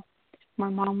call. My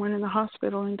mom went in the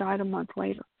hospital and died a month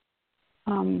later.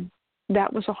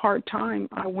 That was a hard time.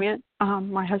 I went.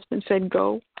 My husband said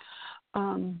go.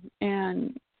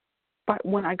 But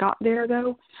when I got there,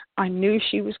 though, I knew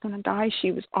she was going to die.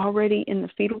 She was already in the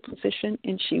fetal position,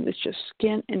 and she was just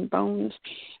skin and bones.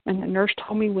 And the nurse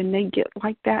told me when they get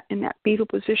like that in that fetal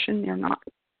position, they're not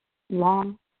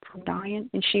long from dying.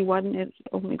 And she wasn't. It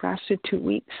only lasted 2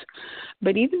 weeks.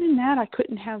 But even in that, I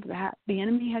couldn't have that. The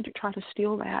enemy had to try to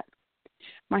steal that.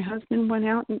 My husband went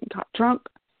out and got drunk.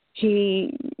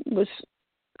 He was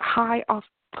high off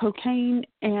cocaine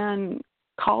and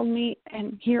called me,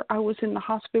 and here I was in the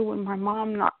hospital with my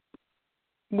mom, not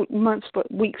months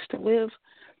but weeks to live.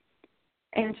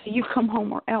 And so you come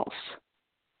home or else.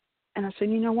 And I said,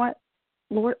 you know what,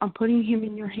 Lord, I'm putting him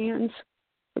in your hands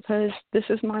because this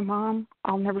is my mom.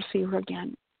 I'll never see her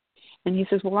again. And he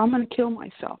says, well, I'm going to kill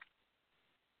myself.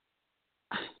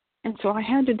 And so I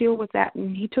had to deal with that.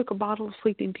 And he took a bottle of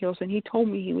sleeping pills, and he told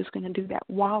me he was going to do that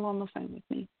while on the phone with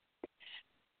me.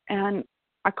 And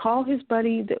I called his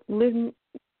buddy that lived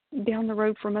down the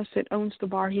road from us that owns the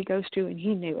bar he goes to, and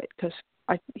he knew it because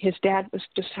his dad was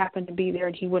just happened to be there,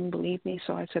 and he wouldn't believe me.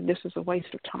 So I said, this is a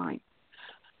waste of time.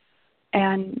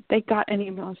 And they got an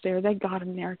ambulance there. They got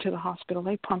him there to the hospital.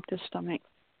 They pumped his stomach,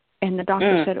 and the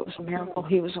doctor said it was a miracle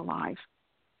he was alive.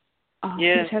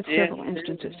 He's had several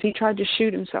instances. He tried to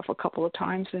shoot himself a couple of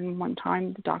times, and one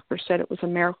time the doctor said it was a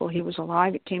miracle he was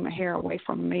alive. It came a hair away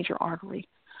from a major artery.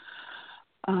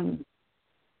 And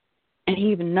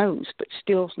he even knows, but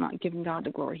still is not giving God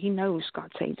the glory. He knows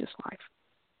God saved his life.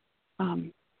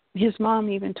 His mom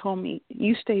even told me,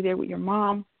 you stay there with your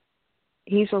mom.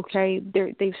 He's okay.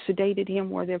 They've sedated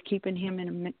him where they're keeping him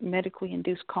in a medically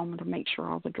induced coma to make sure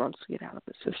all the drugs get out of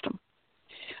the system.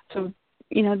 So,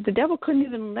 you know, the devil couldn't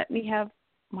even let me have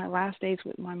my last days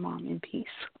with my mom in peace.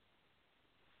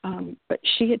 But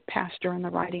she had passed during the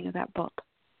writing of that book.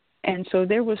 And so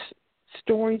there was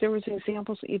stories, there was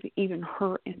examples of even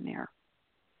her in there.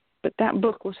 But that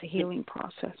book was a healing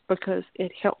process because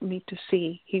it helped me to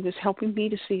see. He was helping me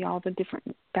to see all the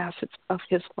different facets of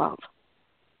his love.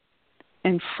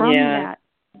 And from that,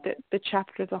 the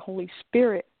chapter of the Holy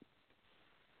Spirit,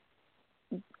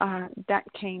 that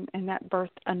came and that birthed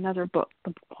another book,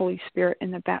 the Holy Spirit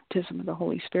and the Baptism of the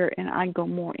Holy Spirit. And I go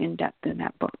more in depth in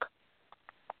that book.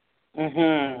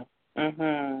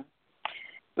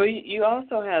 Well, you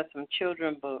also have some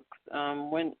children books.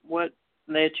 What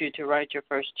led you to write your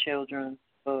first children's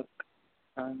book?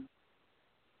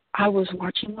 I was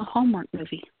watching a Hallmark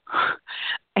movie,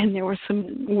 and there were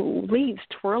some leaves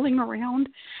twirling around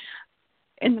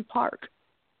in the park,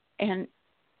 and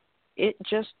it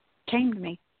just came to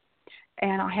me.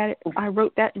 And I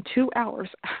wrote that in 2 hours,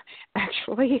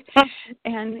 actually.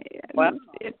 And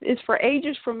it's for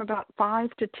ages from about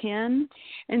 5 to 10.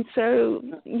 And so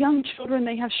young children,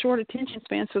 they have short attention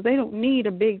spans, so they don't need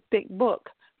a big, thick book.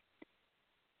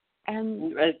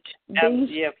 And these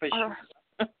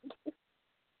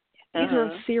are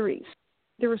a series.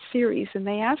 They're a series, and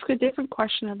they ask a different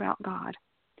question about God.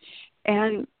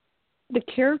 And the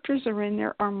characters are in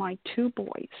there are my two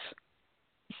boys.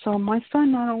 So my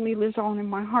son not only lives on in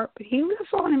my heart, but he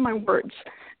lives on in my words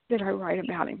that I write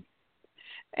about him.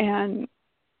 And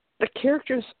the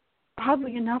characters,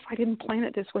 oddly enough, I didn't plan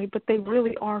it this way, but they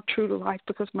really are true to life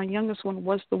because my youngest one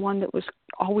was the one that was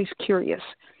always curious.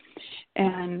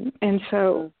 And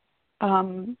so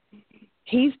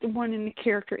he's the one in the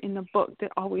character in the book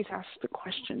that always asks the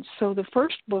questions. So the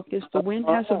first book is The Wind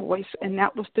Has a Voice, and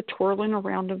that was the twirling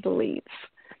around of the leaves.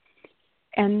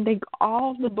 And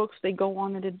all the books, they go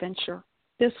on an adventure.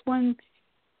 This one,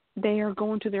 they are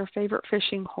going to their favorite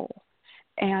fishing hole.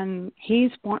 And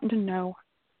he's wanting to know,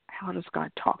 how does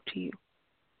God talk to you?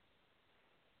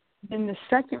 Then the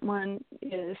second one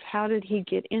is, how did he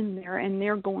get in there? And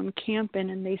they're going camping,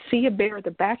 and they see a bear at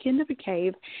the back end of a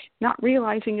cave, not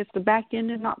realizing it's the back end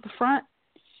and not the front,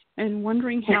 and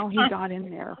wondering how he got in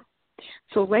there.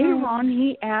 So later on,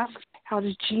 he asks, how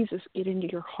does Jesus get into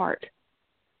your heart?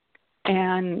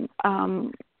 And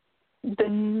the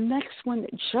next one that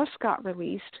just got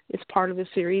released is part of the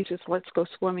series is Let's Go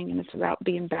Swimming, and it's about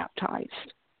being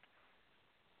baptized.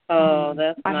 Oh,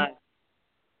 that's nice.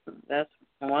 That's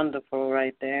wonderful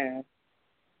right there.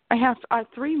 I have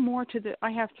three more to the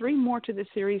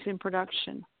series in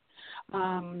production.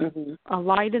 A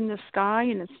Light in the Sky,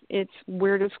 and it's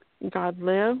Where Does God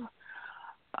Live?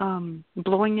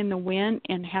 Blowing in the Wind,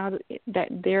 and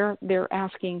they're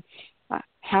asking,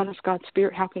 how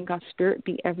can God's Spirit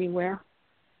be everywhere?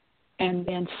 And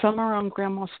then Summer on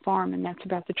Grandma's Farm, and that's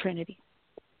about the Trinity.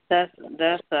 That's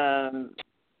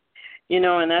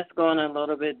and that's going a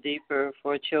little bit deeper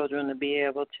for children to be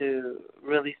able to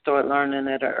really start learning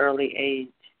at an early age.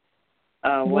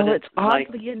 It's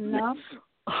oddly enough,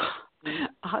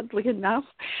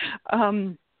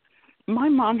 my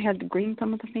mom had the green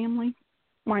thumb of the family.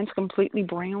 Mine's completely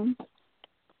brown.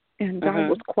 And God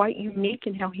was quite unique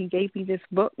in how he gave me this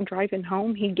book. Driving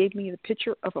home, he gave me the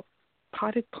picture of a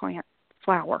potted plant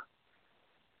flower.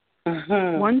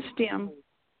 One stem,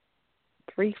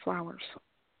 3 flowers.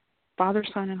 Father,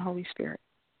 Son, and Holy Spirit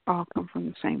all come from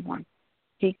the same one.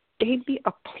 He gave me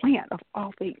a plant of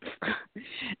all things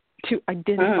to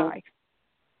identify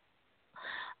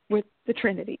with the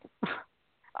Trinity.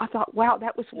 I thought, wow,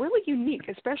 that was really unique,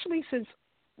 especially since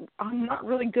I'm not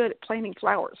really good at planting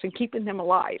flowers and keeping them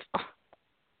alive.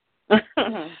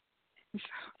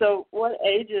 So what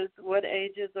ages are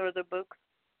the books,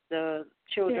 the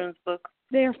children's books?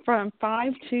 They're from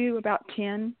 5 to about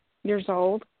 10 years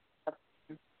old.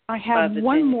 I have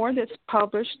one more that's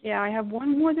published. Yeah, I have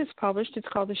one more that's published. It's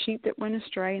called The Sheep That Went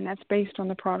Astray, and that's based on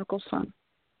the prodigal son.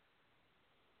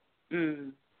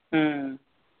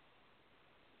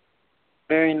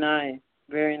 Very nice.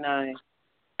 Very nice.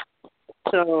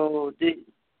 So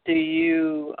do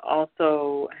you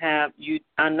also have,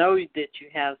 I know that you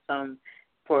have some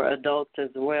for adults as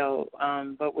well,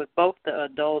 but with both the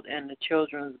adult and the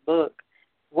children's book,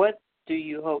 what do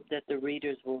you hope that the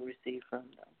readers will receive from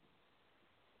them?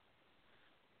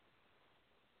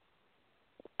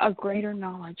 A greater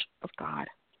knowledge of God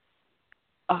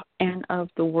and of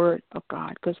the Word of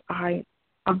God, because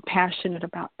I'm passionate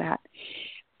about that.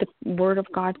 The Word of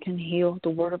God can heal. The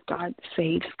Word of God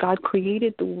saves. God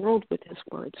created the world with His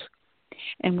words.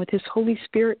 And with His Holy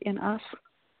Spirit in us,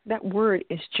 that Word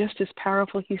is just as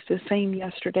powerful. He's the same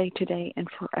yesterday, today, and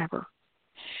forever.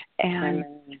 And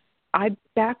I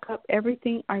back up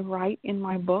everything I write in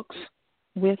my books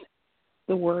with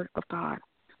the Word of God,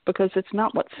 because it's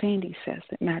not what Sandy says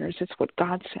that matters. It's what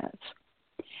God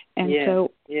says. And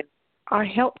so I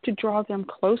help to draw them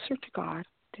closer to God,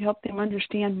 to help them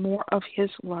understand more of His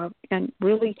love and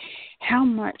really how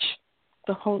much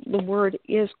the Word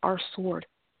is our sword.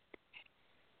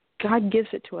 God gives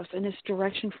it to us in His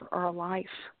direction for our life.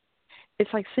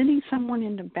 It's like sending someone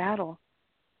into battle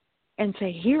and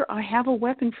say, here, I have a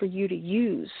weapon for you to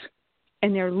use.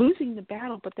 And they're losing the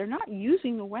battle, but they're not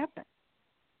using the weapon.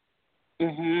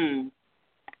 And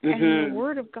the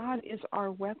Word of God is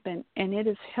our weapon, and it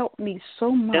has helped me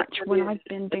so much when I've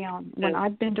been down, when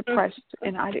I've been depressed,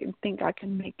 and I didn't think I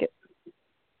can make it.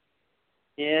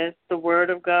 Yes, the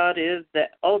Word of God is the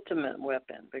ultimate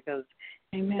weapon, because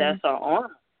that's our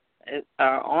armor. It's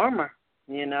our armor,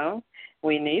 you know.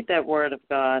 We need that Word of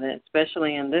God,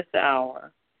 especially in this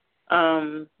hour.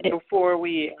 Before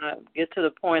we get to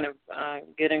the point of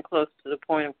getting close to the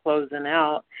point of closing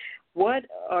out, what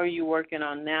are you working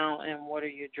on now, and what are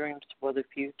your dreams for the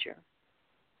future?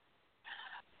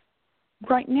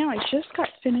 Right now, I just got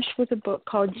finished with a book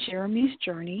called Jeremy's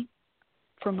Journey,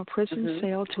 From a Prison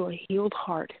Cell to a Healed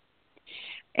Heart.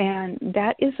 And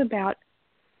that is about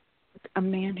a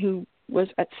man who was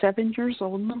at 7 years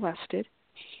old molested,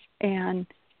 and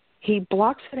he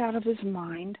blocks it out of his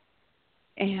mind,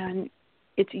 and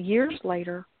it's years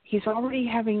later. He's already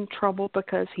having trouble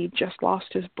because he just lost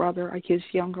his brother, like his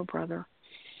younger brother,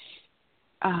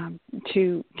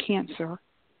 to cancer.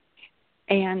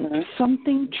 And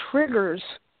something triggers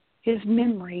his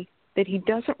memory that he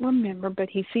doesn't remember, but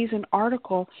he sees an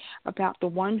article about the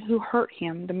one who hurt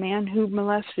him, the man who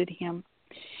molested him.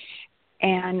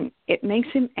 And it makes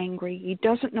him angry. He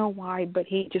doesn't know why, but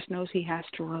he just knows he has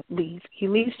to leave. He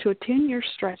leaves to a 10-year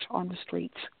stretch on the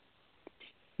streets,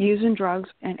 using drugs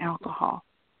and alcohol.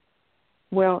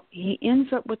 Well, he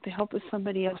ends up, with the help of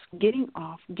somebody else, getting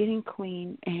off, getting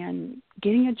clean, and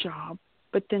getting a job.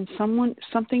 But then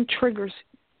something triggers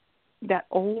that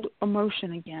old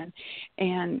emotion again,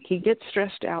 and he gets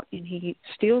stressed out, and he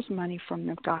steals money from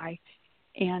the guy,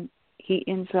 and he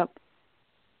ends up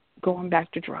going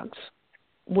back to drugs.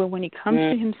 Well, when he comes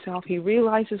to himself, he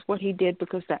realizes what he did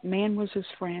because that man was his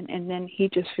friend, and then he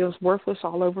just feels worthless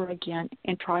all over again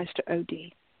and tries to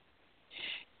OD.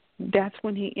 That's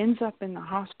when he ends up in the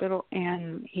hospital,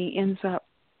 and he ends up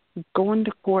going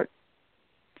to court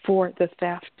for the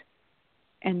theft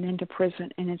and then to prison.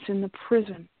 And it's in the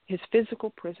prison, his physical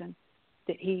prison,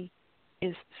 that he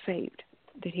is saved,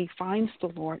 that he finds the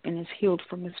Lord and is healed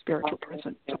from his spiritual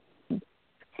prison.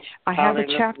 I have a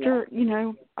chapter,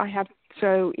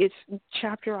 so it's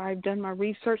chapter, I've done my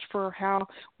research for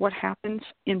what happens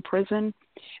in prison,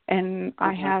 and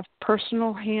I have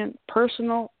personal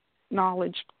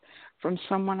knowledge from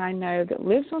someone I know that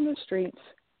lives on the streets,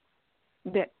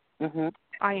 that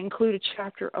I include a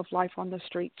chapter of life on the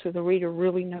streets so the reader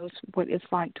really knows what it's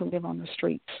like to live on the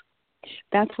streets.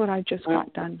 That's what I just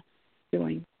got done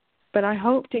doing. But I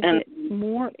hope to get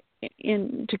more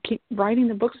in, to keep writing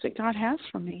the books that God has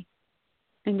for me,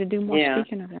 and to do more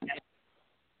speaking events.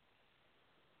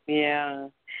 Yeah.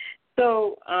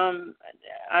 So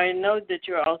I know that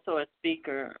you're also a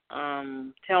speaker.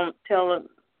 Tell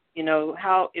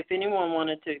how, if anyone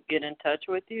wanted to get in touch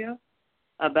with you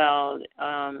about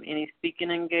any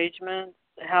speaking engagements,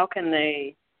 how can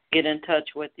they get in touch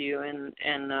with you, and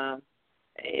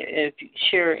if you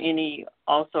share any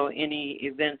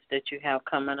events that you have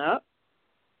coming up?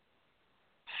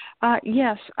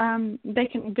 Yes, they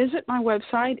can visit my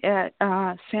website at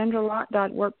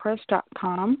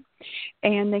sandralott.wordpress.com,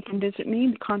 and they can visit me,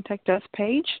 the Contact Us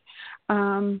page,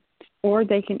 or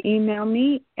they can email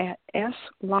me at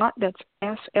slott, that's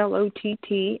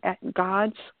SLOTT, at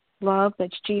God's Love,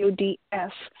 that's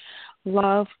GODS,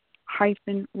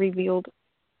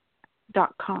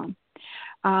 love-revealed.com.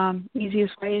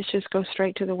 Easiest way is just go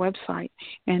straight to the website,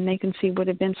 and they can see what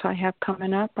events I have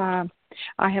coming up. I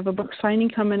have a book signing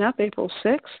coming up April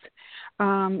 6th.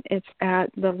 It's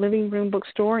at the Living Room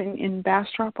Bookstore in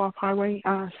Bastrop off Highway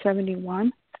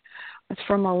 71. It's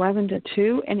from 11 to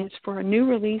 2, and it's for a new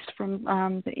release from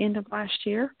the end of last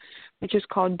year, which is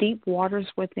called Deep Waters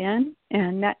Within,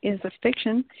 and that is a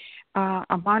fiction,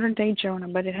 a modern-day Jonah,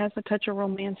 but it has a touch of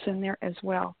romance in there as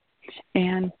well.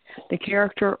 And the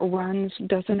character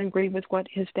doesn't agree with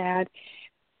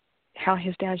how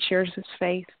his dad shares his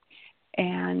faith,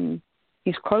 and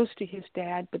he's close to his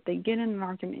dad, but they get in an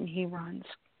argument and he runs.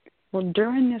 Well,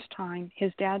 during this time,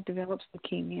 his dad develops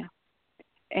leukemia,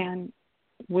 and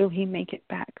will he make it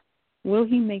back? Will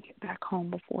he make it back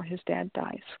home before his dad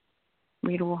dies?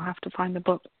 Reader will have to find the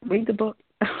book. Read the book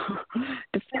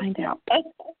to find out.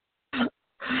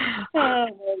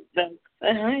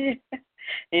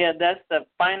 Yeah, that's the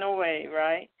final way,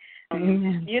 right?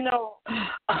 On your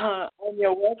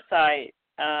website,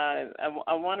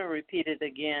 I want to repeat it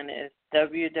again. It's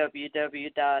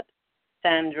www.sandra,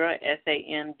 Sandra,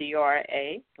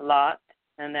 Lott,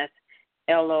 and that's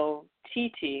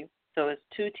LOTT, so it's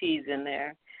 2 T's in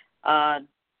there,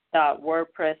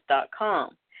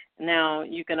 .wordpress.com. Now,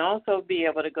 you can also be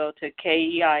able to go to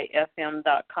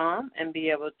KEIFM.com and be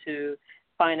able to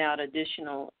find out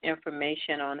additional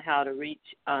information on how to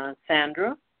reach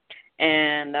Sandra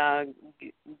and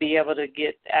be able to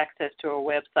get access to her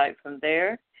website from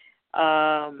there.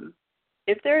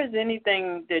 If there is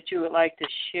anything that you would like to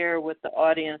share with the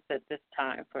audience at this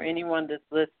time, for anyone that's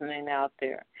listening out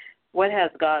there, what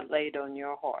has God laid on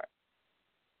your heart?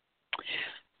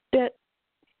 That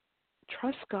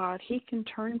trust God, He can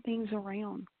turn things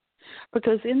around.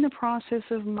 Because in the process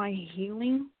of my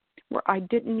healing, where I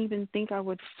didn't even think I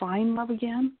would find love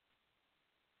again,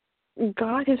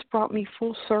 God has brought me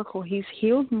full circle. He's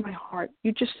healed my heart.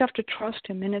 You just have to trust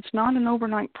Him, and it's not an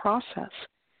overnight process.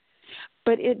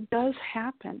 But it does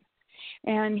happen,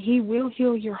 and He will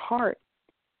heal your heart.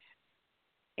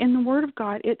 In the Word of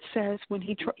God, it says when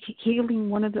He healing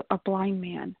a blind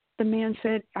man, the man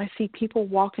said, I see people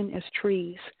walking as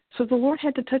trees. So the Lord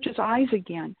had to touch his eyes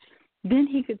again. Then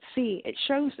he could see. It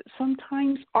shows that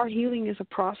sometimes our healing is a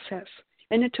process,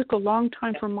 and it took a long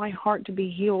time for my heart to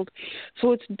be healed.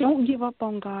 So don't give up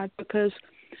on God, because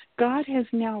God has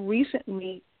now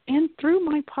recently, and through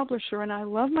my publisher, and I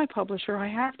love my publisher, I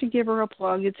have to give her a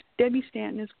plug. It's Debbie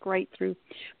Stanton is great through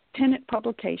Penit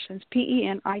Publications,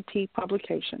 PENIT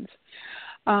Publications.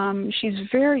 She's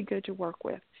very good to work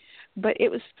with. But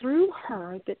it was through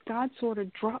her that God sort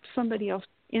of dropped somebody else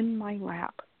in my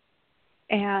lap.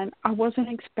 And I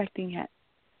wasn't expecting it.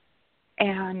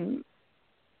 And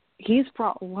He's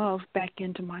brought love back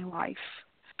into my life.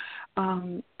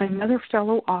 Another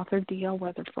fellow author, D.L.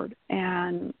 Weatherford,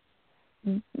 and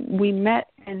we met,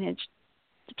 and it's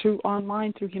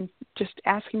online through him just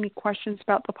asking me questions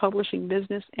about the publishing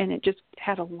business, and it just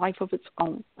had a life of its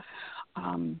own.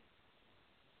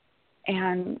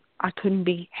 And I couldn't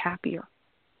be happier.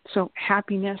 So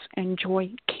happiness and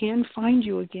joy can find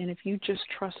you again if you just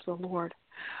trust the Lord.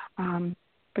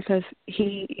 Because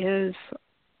He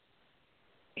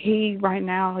right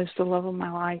now is the love of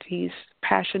my life. He's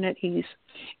passionate. He's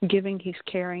giving. He's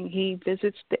caring. He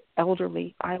visits the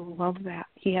elderly. I love that.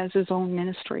 He has His own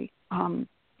ministry. And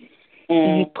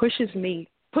He pushes me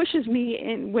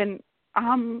in when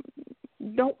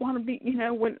don't want to be,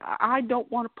 when I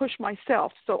don't want to push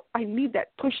myself. So I need that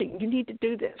pushing. You need to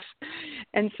do this.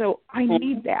 And so I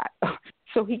need that.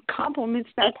 So He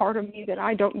compliments that part of me that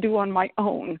I don't do on my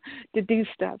own to do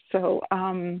stuff. So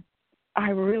I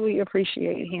really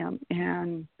appreciate Him,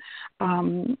 and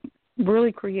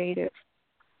really creative.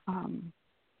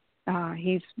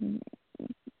 He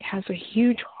has a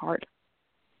huge heart,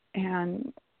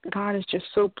 and God has just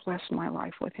so blessed my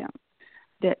life with Him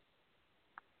that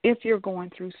if you're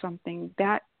going through something,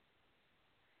 that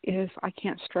is, I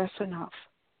can't stress enough.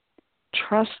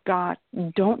 Trust God.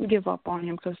 Don't give up on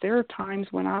Him, because there are times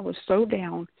when I was so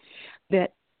down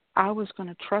that I was going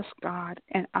to trust God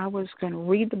and I was going to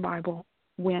read the Bible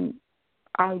when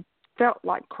I felt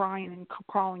like crying and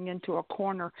crawling into a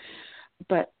corner.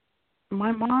 But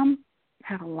my mom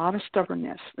had a lot of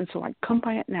stubbornness, and so I'd come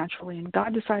by it naturally, and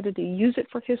God decided to use it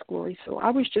for his glory, so I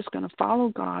was just going to follow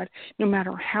God no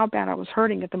matter how bad I was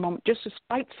hurting at the moment, just to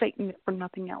spite Satan for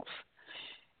nothing else.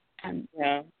 And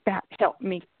that helped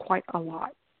me quite a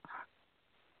lot.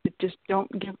 Just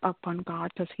don't give up on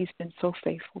God, because he's been so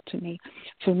faithful to me.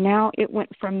 So now it went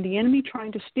from the enemy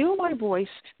trying to steal my voice,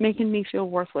 making me feel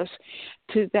worthless,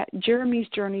 to that Jeremy's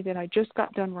journey that I just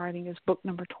got done writing is book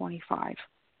number 25.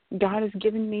 God has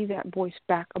given me that voice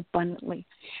back abundantly,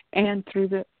 and through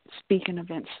the speaking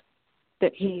events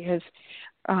that he has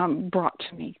brought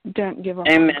to me. Don't give up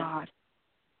on God.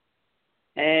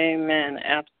 Amen.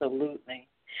 Absolutely.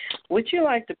 Would you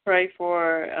like to pray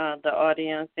for the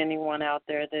audience, anyone out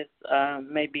there that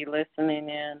may be listening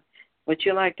in? Would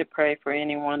you like to pray for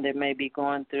anyone that may be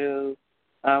going through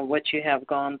what you have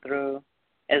gone through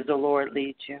as the Lord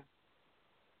leads you?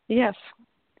 Yes.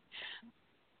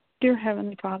 Dear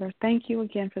Heavenly Father, thank you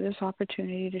again for this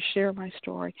opportunity to share my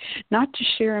story, not to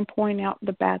share and point out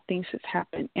the bad things that's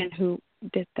happened and who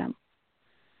did them,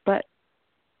 but,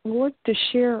 Lord, to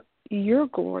share your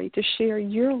glory, to share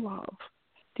your love,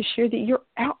 to share that you're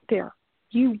out there.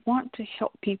 You want to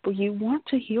help people. You want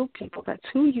to heal people. That's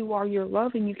who you are. You're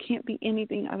love, and you can't be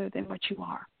anything other than what you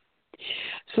are.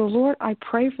 So, Lord, I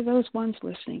pray for those ones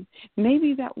listening.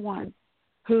 Maybe that one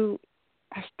who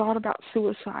has thought about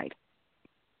suicide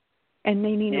and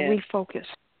they need to refocus.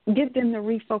 Give them the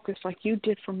refocus like you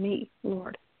did for me,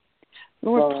 Lord.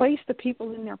 Lord, place the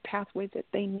people in their pathway that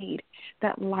they need,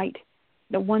 that light,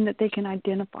 the one that they can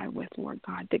identify with, Lord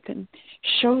God, that can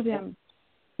show them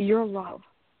your love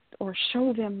or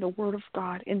show them the word of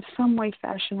God in some way,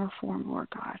 fashion, or form, Lord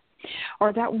God.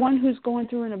 Or that one who's going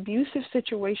through an abusive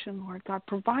situation, Lord God,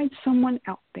 provide someone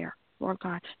out there, Lord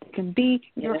God, that can be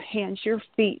your hands, your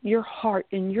feet, your heart,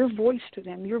 and your voice to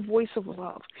them, your voice of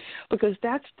love. Because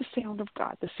that's the sound of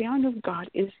God. The sound of God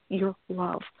is your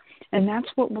love. And that's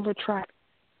what will attract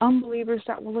unbelievers,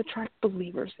 that will attract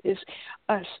believers, is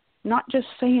us not just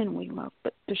saying we love,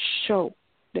 but to show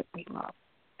that we love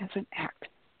as an act,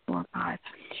 Lord God.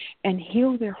 And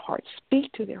heal their hearts,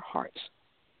 speak to their hearts,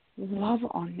 love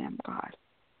on them, God.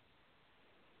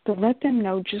 To let them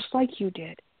know, just like you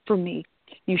did for me,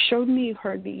 you showed me, you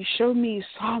heard me, you showed me, you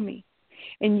saw me,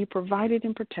 and you provided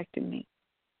and protected me.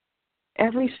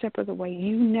 Every step of the way,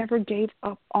 you never gave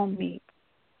up on me.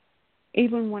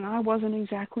 Even when I wasn't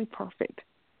exactly perfect,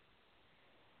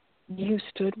 you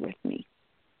stood with me.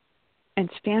 And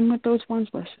stand with those ones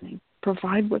listening.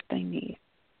 Provide what they need.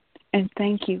 And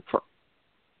thank you for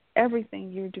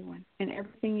everything you're doing and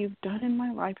everything you've done in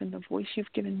my life and the voice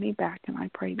you've given me back. And I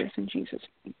pray this in Jesus'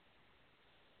 name.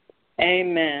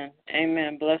 Amen.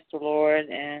 Amen. Bless the Lord,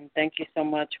 and thank you so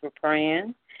much for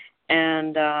praying.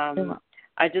 And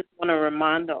I just want to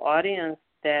remind the audience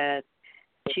that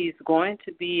she's going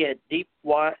to be at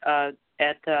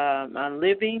a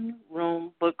Living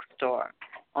Room Bookstore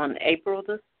on April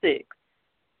the 6th,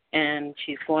 and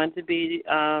she's going to be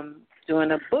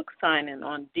doing a book signing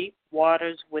on Deep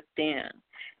Waters Within,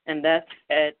 and that's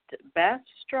at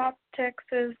Bastrop,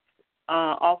 Texas,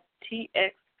 off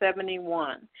TX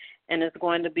 71. And it's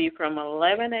going to be from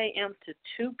 11 a.m. to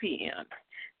 2 p.m.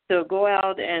 So go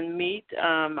out and meet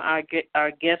our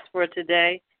guest for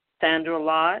today, Sandra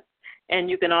Lott. And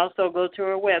you can also go to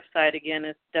her website. Again,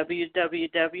 it's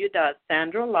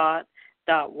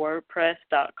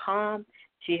www.sandralott.wordpress.com.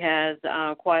 She has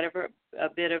quite a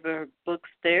bit of her books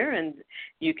there, and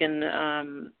you can,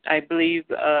 I believe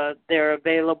they're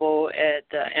available at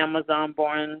Amazon,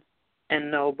 Barnes &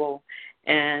 Noble,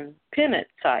 and Pennant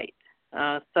site.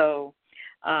 So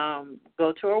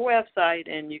go to our website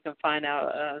and you can find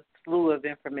out a slew of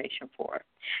information for it.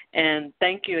 And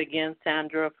thank you again,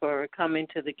 Sandra, for coming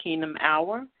to the Kingdom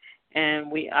Hour.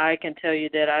 And I can tell you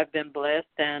that I've been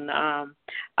blessed, and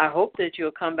I hope that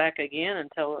you'll come back again and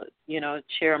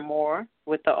share more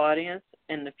with the audience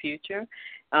in the future.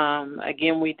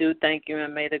 Again, we do thank you,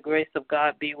 and may the grace of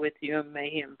God be with you, and may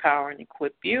He empower and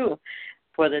equip you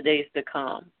for the days to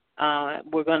come.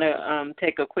 We're going to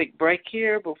take a quick break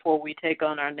here before we take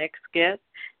on our next guest,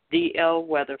 D.L.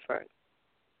 Weatherford.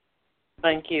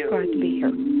 Thank you. Glad to be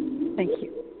here. Thank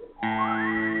you.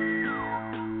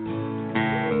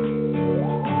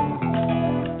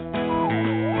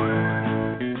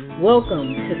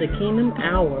 Welcome to the Kingdom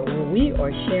Hour, where we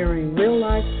are sharing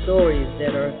real-life stories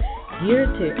that are here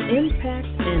to impact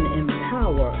and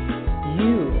empower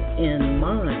you in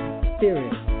mind,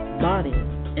 spirit, body,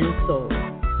 and soul.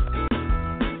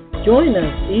 Join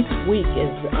us each week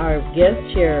as our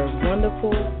guests share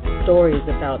wonderful stories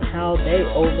about how they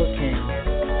overcame.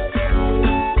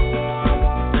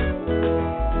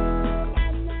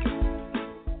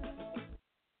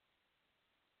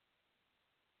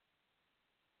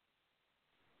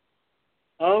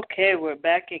 Okay, we're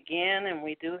back again, and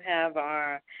we do have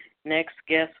our next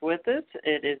guest with us.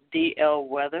 It is D.L.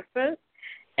 Weatherford,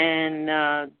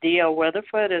 and D.L.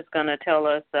 Weatherford is going to tell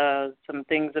us some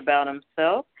things about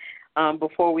himself.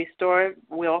 Before we start,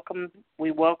 we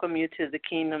welcome you to the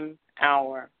Kingdom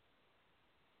Hour.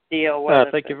 D.L.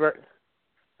 Weatherford.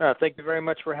 Thank you very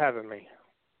much for having me.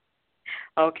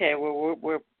 Okay, well,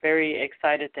 we're very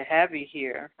excited to have you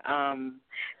here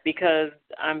because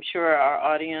I'm sure our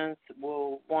audience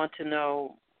will want to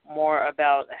know more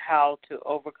about how to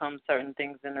overcome certain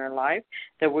things in their life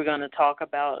that we're going to talk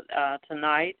about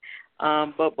tonight.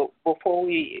 But before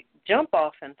we jump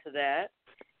off into that,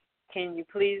 can you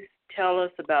please tell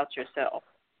us about yourself?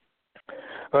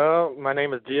 Well, my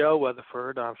name is D.L.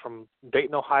 Weatherford. I'm from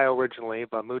Dayton, Ohio originally,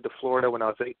 but I moved to Florida when I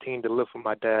was 18 to live with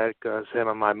my dad because him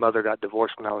and my mother got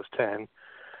divorced when I was 10.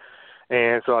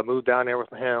 And so I moved down there with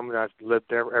him, and I've lived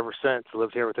there ever since.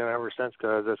 Lived here with him ever since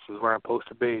because this is where I'm supposed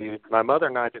to be. My mother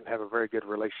and I didn't have a very good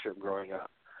relationship growing up,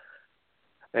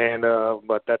 and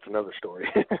but that's another story.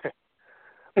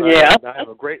 Yeah, I have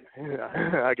a great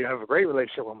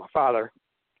relationship with my father,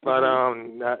 but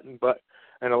but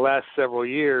in the last several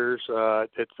years,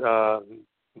 it's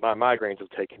my migraines have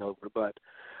taken over. But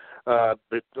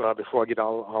before I get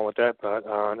on with that, but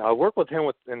I worked with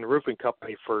him in the roofing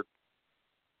company for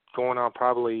going on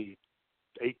probably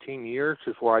 18 years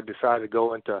before I decided to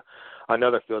go into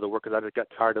another field of work because I just got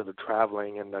tired of the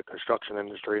traveling and the construction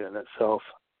industry in itself.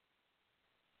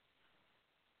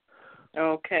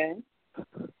 Okay.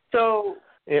 So,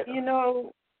 yeah. You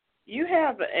know, you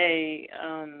have a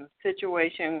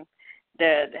situation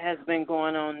that has been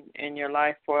going on in your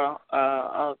life for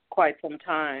quite some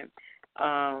time,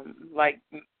 like,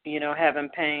 having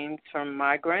pains from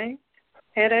migraines,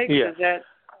 headaches? Yes. Is that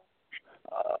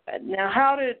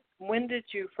now? When did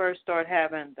you first start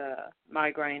having the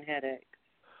migraine headaches?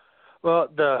 Well,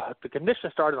 the condition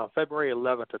started on February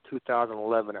 11th of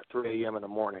 2011 at 3 a.m. in the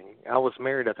morning. I was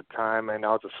married at the time, and I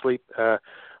was asleep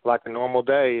like a normal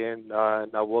day, and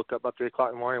I woke up at 3 o'clock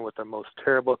in the morning with the most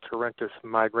terrible, torrentious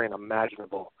migraine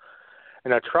imaginable.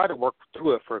 And I tried to work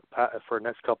through it for the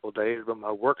next couple of days, but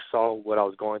my work saw what I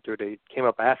was going through. They came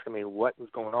up asking me what was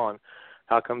going on.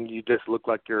 How come you just look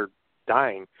like you're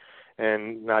dying?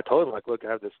 And I told them, look, I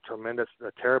have this tremendous,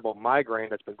 terrible migraine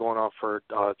that's been going on for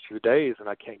a few days, and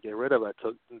I can't get rid of it. I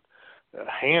took a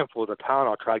handful of the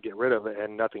Tylenol, try to get rid of it,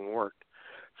 and nothing worked.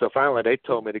 So finally they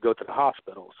told me to go to the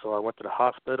hospital. So I went to the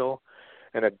hospital,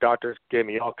 and the doctors gave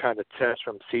me all kinds of tests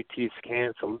from CT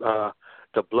scans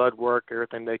to blood work,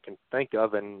 everything they can think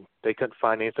of, and they couldn't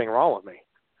find anything wrong with me.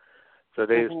 So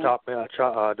they just stopped me,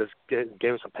 just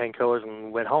gave me some painkillers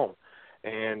and went home.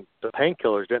 And the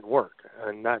painkillers didn't work,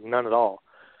 and none at all.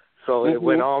 So it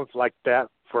went on like that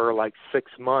for like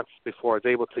 6 months before I was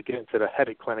able to get into the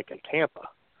headache clinic in Tampa.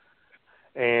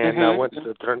 And I went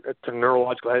to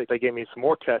neurological headache. They gave me some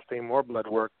more testing, more blood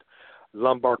work,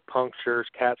 lumbar punctures,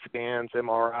 CAT scans,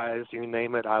 MRIs, you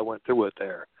name it. I went through it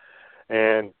there.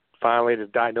 And finally the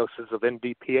diagnosis of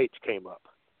NDPH came up,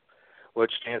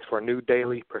 which stands for New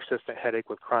Daily Persistent Headache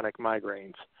with Chronic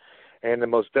Migraines. And the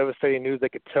most devastating news they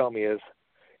could tell me is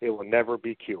it will never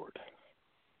be cured.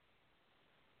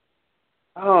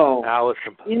 Oh. I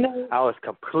was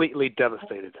completely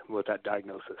devastated with that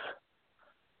diagnosis.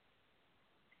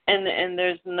 And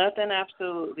there's nothing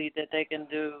absolutely that they can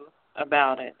do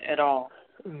about it at all?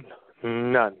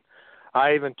 None.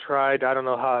 I even tried, I don't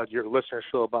know how your listeners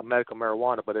feel about medical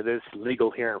marijuana, but it is legal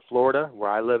here in Florida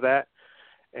where I live at,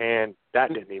 and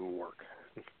that didn't even work.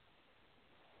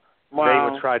 Wow.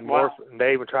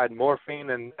 They even tried morphine,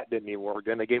 and that didn't even work.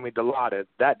 Then they gave me Lott.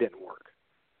 That didn't work.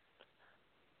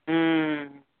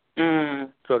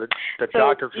 So the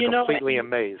doctors were completely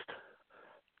amazed.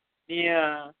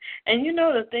 Yeah. And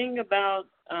the thing about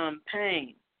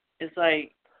pain is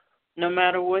like no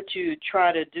matter what you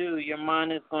try to do, your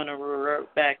mind is going to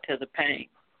revert back to the pain.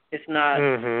 It's not.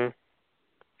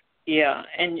 Yeah,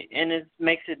 and it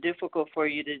makes it difficult for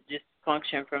you to just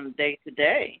function from day to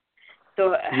day.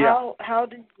 So how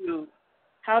do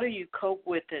you cope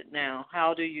with it now?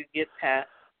 How do you get past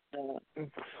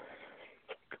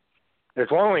There's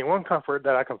only one comfort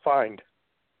that I can find.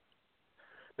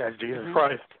 That's Jesus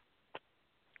Christ.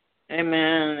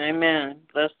 Amen. Amen.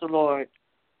 Bless the Lord.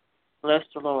 Bless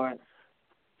the Lord.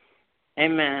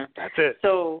 Amen. That's it.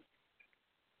 So,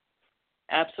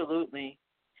 absolutely.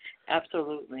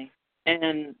 Absolutely.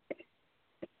 And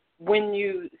when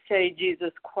you say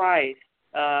Jesus Christ,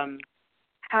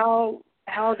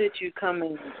 how did you come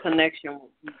in connection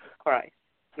with Jesus Christ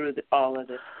through all of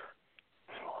this?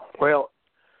 Well,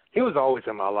 he was always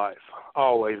in my life,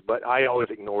 always, but I always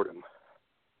ignored him.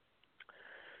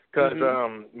 Because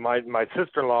my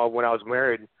sister-in-law, when I was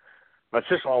married, my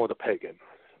sister-in-law was a pagan.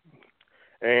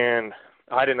 And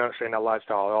I didn't understand that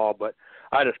lifestyle at all, but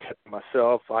I just kept it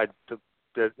myself. If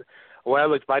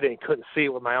I couldn't see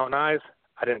it with my own eyes,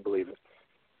 I didn't believe it.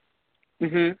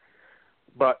 Mhm.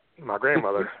 But my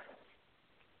grandmother,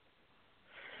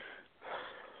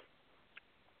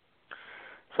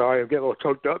 sorry, I'm getting a little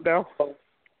choked up now.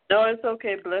 No, it's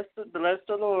okay. Bless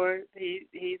the Lord.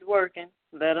 He's working.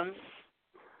 Let him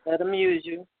use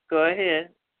you. Go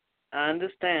ahead. I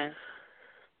understand.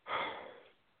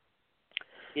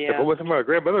 Yeah. If it wasn't my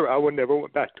grandmother, I would never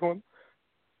went back to him.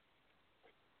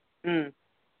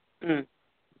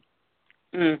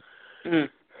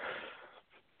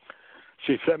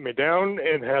 She sat me down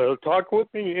and had a talk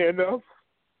with me, and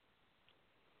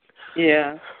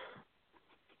yeah.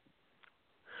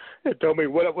 And told me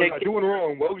what was I doing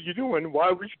wrong? What were you doing?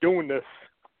 Why were you doing this?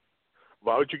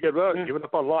 Why would you give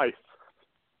up on life?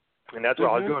 And that's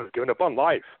what I was doing, giving up on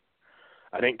life.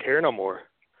 I didn't care no more.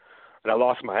 And I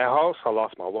lost my house, I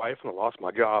lost my wife, and I lost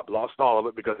my job. Lost all of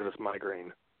it because of this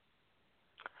migraine.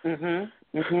 And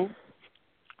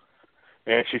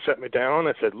she sat me down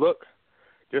and said, look,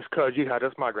 just because you had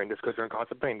this migraine, just because you're in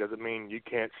constant pain, doesn't mean you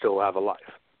can't still have a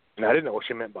life. And I didn't know what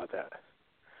she meant by that.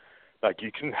 Like,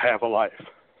 you can have a life.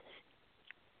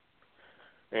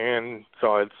 And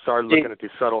so I started looking at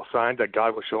these subtle signs that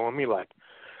God was showing me, like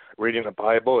reading the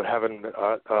Bible and having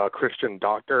a Christian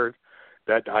doctor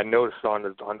that I noticed on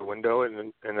the window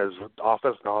and in his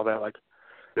office and all that. Like,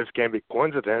 this can't be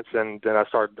coincidence. And then I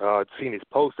started seeing these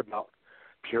posts about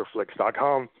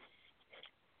pureflix.com.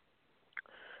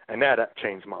 And that app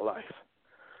changed my life.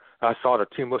 I saw the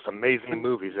two most amazing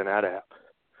movies in that app.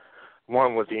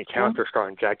 One was The Encounter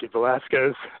starring Jackie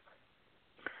Velasquez.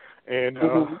 And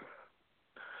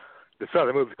this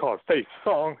other movie called Faith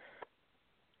Song.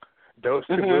 Those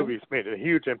two movies made a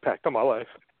huge impact on my life.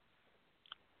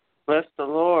 Bless the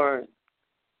Lord.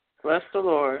 Bless the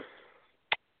Lord.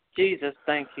 Jesus,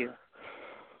 thank you.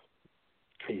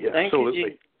 Yeah, thank absolutely. You,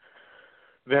 Jesus.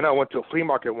 Then I went to a flea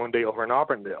market one day over in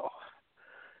Auburndale.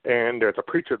 And there's a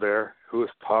preacher there who was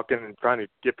talking and trying to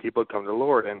get people to come to the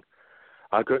Lord, and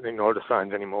I couldn't ignore the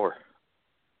signs anymore.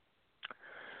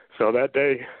 So that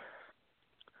day,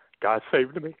 God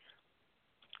saved me.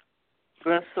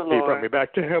 Bless the Lord. He brought me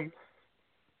back to Him.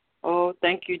 Oh,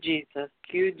 thank you, Jesus.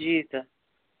 Thank you, Jesus.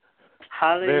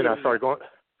 Hallelujah.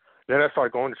 Then I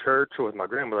started going to church with my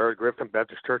grandmother at Griffin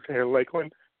Baptist Church here in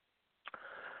Lakeland.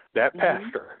 That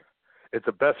pastor is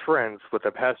the best friends with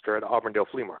the pastor at Auburndale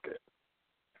Flea Market.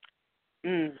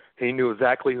 He knew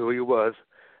exactly who he was.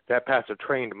 That pastor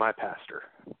trained my pastor.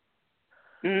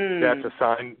 That's a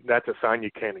sign. That's a sign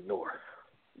you can't ignore.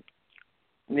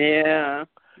 Yeah,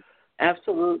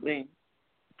 absolutely,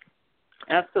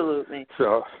 absolutely.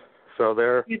 So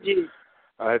there,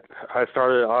 I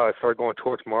started going to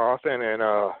church more often, and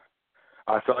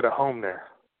I felt at home there.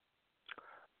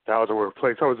 That was the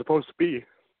place I was supposed to be.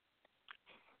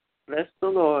 Bless the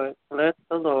Lord. Bless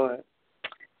the Lord.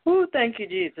 Ooh, thank you,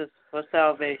 Jesus, for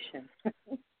salvation.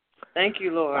 Thank you,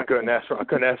 Lord. I couldn't ask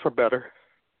for better.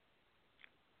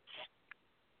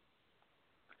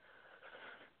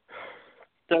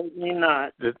 Certainly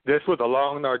not. This was a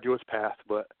long and arduous path,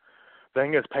 but the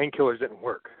thing is, painkillers didn't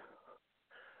work.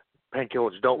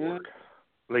 Painkillers don't work.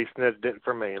 At least it didn't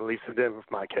for me. At least it didn't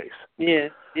for my case.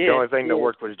 Yes. The only thing that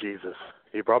worked was Jesus.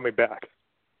 He brought me back.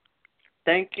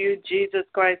 Thank you, Jesus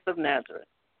Christ of Nazareth.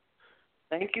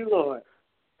 Thank you, Lord.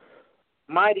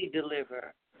 Mighty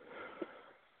deliverer.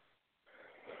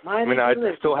 I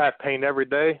still have pain every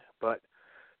day, but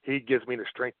He gives me the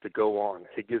strength to go on.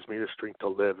 He gives me the strength to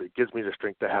live. It gives me the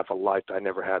strength to have a life I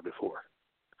never had before.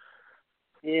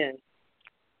 Yes.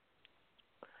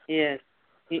 Yes.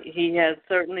 He has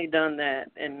certainly done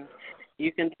that, and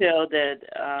you can tell that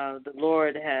the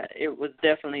Lord it was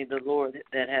definitely the Lord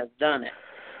that has done it.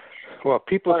 Well,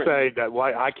 people say that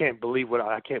I can't believe what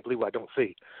I don't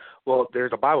see. Well,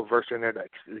 there's a Bible verse in there that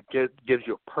gives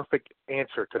you a perfect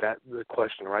answer to that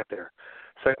question right there.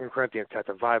 2 Corinthians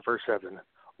chapter 5, verse 7.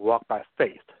 Walk by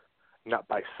faith, not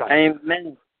by sight.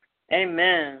 Amen.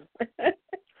 Amen.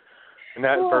 And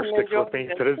that verse sticks with me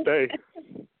to this day.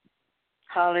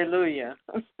 Hallelujah.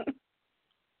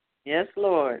 Yes,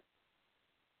 Lord.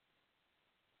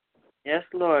 Yes,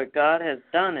 Lord. God has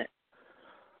done it.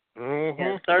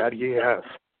 Yes, that He has.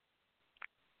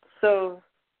 So,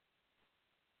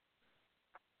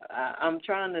 I'm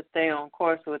trying to stay on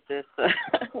course with this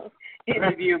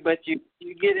interview, but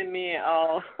you're getting me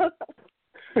all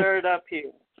stirred up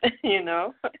here, you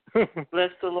know.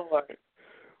 Bless the Lord.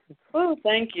 Oh,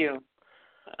 thank you.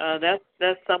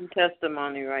 That's some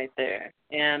testimony right there.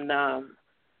 And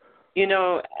You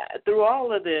know, through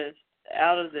all of this,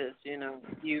 out of this, you know,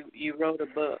 you wrote a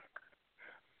book.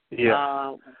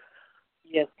 Yeah.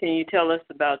 Yes. Can you tell us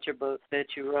about your book that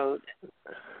you wrote?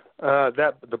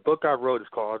 The book I wrote is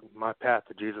called My Path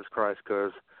to Jesus Christ,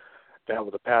 because that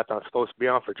was the path I'm supposed to be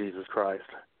on for Jesus Christ.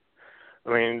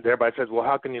 I mean, everybody says, well,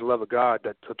 how can you love a God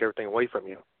that took everything away from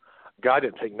you? God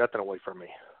didn't take nothing away from me.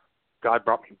 God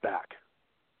brought me back.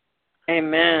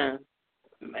 Amen.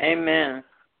 Amen.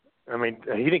 I mean,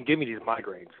 he didn't give me these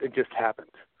migraines. It just happened.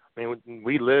 I mean,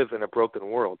 we live in a broken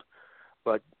world,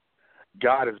 but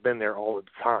God has been there all the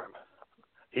time.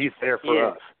 He's there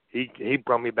for us. He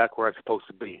brought me back where I'm supposed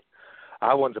to be.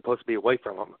 I wasn't supposed to be away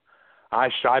from him. I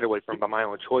shied away from him by my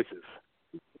own choices.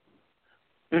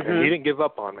 Mm-hmm. And he didn't give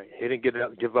up on me. He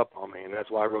didn't give up on me, and that's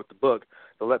why I wrote the book,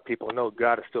 to let people know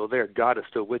God is still there. God is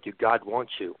still with you. God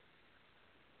wants you.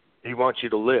 He wants you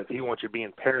to live. He wants you to be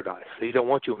in paradise. He don't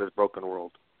want you in this broken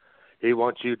world. He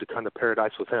wants you to come to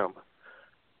paradise with him.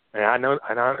 And I know,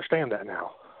 and I understand that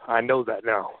now. I know that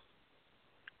now.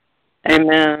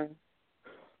 Amen.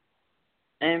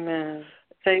 Amen.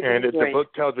 And the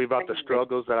book tells me about the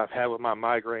struggles that I've had with my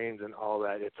migraines and all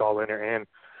that. It's all in there, and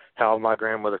how my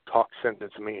grandmother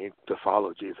sentenced me to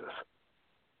follow Jesus.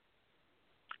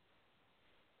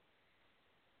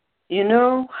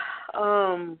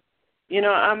 I'm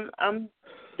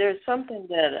there's something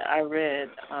that I read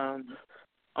on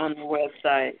the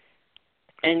website,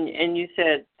 and you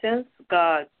said, since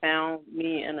God found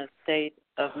me in a state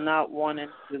of not wanting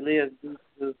to live due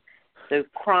to the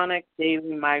chronic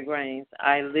daily migraines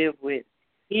I live with,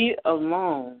 he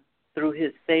alone, through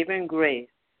his saving grace,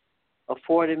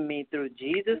 afforded me through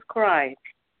Jesus Christ,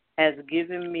 has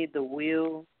given me the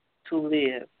will to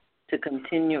live, to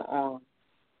continue on.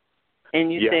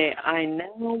 And you say, I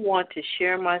now want to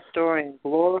share my story and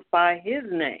glorify his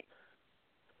name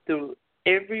through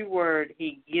every word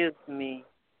he gives me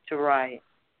to write.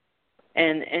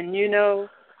 And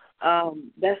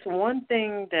that's one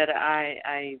thing that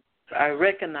I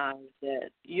recognize, that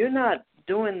you're not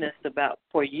doing this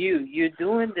for you. You're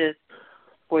doing this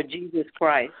for Jesus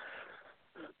Christ.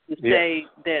 To say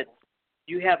that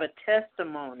you have a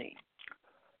testimony.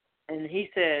 And he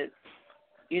said,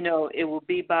 it will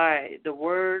be by the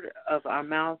word of our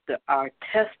mouth, our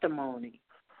testimony,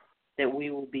 that we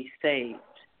will be saved.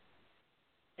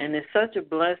 And it's such a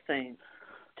blessing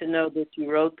to know that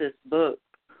you wrote this book,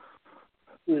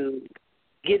 to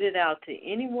get it out to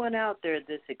anyone out there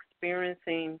that's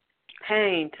experiencing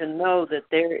pain, to know that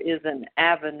there is an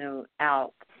avenue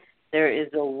out. There is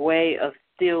a way of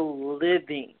still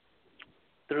living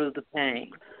through the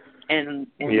pain and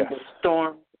the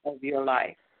storms of your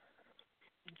life.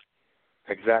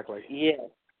 Exactly. Yes.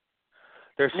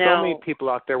 There's so many people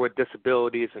out there with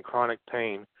disabilities and chronic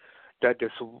pain that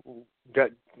just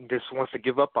wants to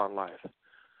give up on life.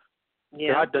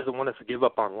 Yeah. God doesn't want us to give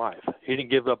up on life. He didn't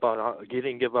give up on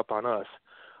us.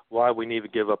 Why we need to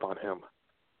give up on him?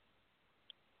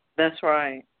 That's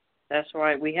right. That's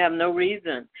right. We have no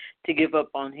reason to give up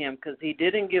on him, because he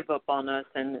didn't give up on us.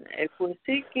 And if we're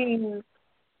seeking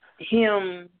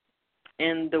him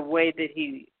in the way that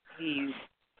he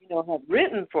have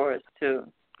written for us to,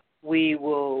 we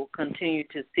will continue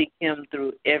to seek him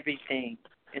through everything.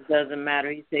 It doesn't matter.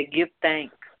 He said, give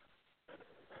thanks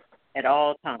at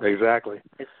all times. Exactly.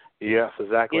 Yes,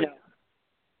 exactly.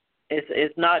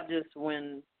 It's not just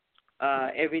when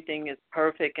everything is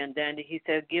perfect and dandy. He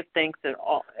said, give thanks at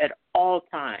all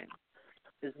times.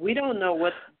 Because we don't know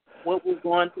what we're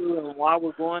going through and why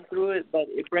we're going through it, but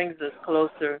it brings us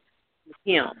closer to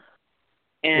him.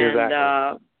 And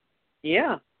exactly.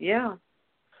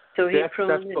 So that's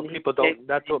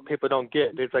what people don't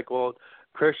get. It's like, well,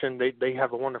 Christian, they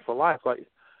have a wonderful life. Like,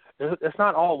 it's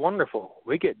not all wonderful.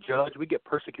 We get judged, we get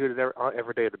persecuted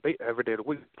every day of the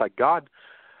week. It's like God,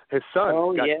 his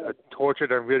son, got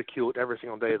tortured and ridiculed every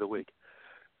single day of the week,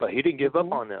 but he didn't give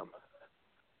up on them.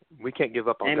 We can't give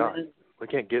up on God. We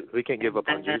can't give up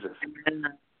on Jesus.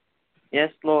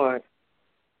 Yes, Lord.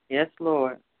 Yes,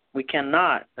 Lord. We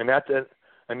cannot. And that's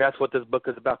what this book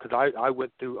is about. Because I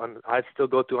still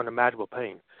go through unimaginable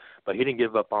pain, but he didn't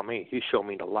give up on me. He showed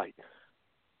me the light.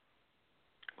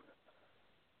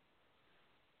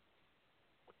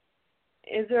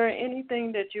 Is there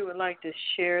anything that you would like to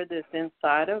share that's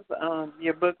inside of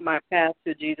your book, My Path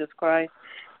to Jesus Christ,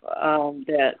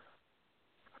 that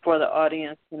for the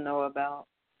audience to know about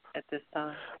at this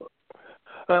time?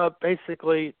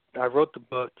 Basically, I wrote the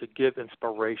book to give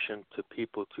inspiration to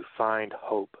people to find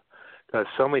hope. Because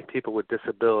so many people with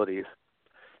disabilities,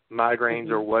 migraines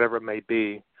or whatever it may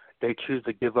be, they choose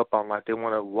to give up on life. They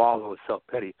want to wallow in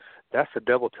self-pity. That's the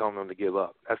devil telling them to give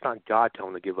up. That's not God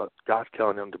telling them to give up. God's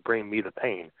telling them to bring me the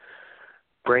pain.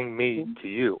 Bring me to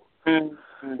you.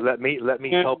 Let me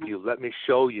help you. Let me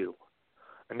show you.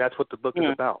 And that's what the book is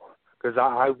about. Because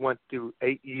I went through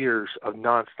 8 years of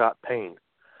nonstop pain,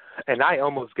 and I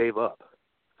almost gave up.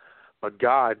 But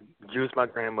God used my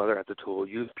grandmother as a tool,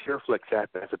 used PureFlix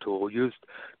as a tool, used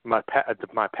my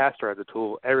pastor as a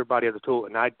tool, everybody as a tool,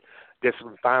 and I just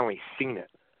finally seen it.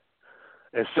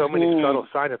 There's so many subtle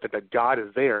signs that God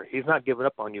is there. He's not giving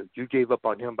up on you. You gave up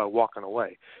on him by walking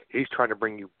away. He's trying to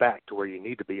bring you back to where you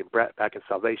need to be and back in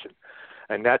salvation.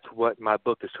 And that's what my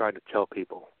book is trying to tell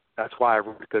people. That's why I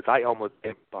wrote it, because I almost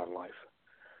gave up on life.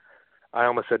 I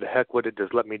almost said, the heck with it,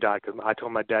 just let me die, because I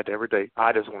told my dad every day,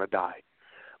 I just want to die.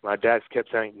 My dad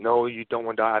kept saying, no, you don't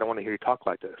want to die. I don't want to hear you talk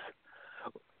like this.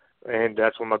 And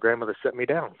that's when my grandmother set me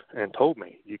down and told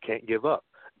me, you can't give up.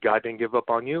 God didn't give up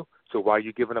on you, so why are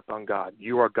you giving up on God?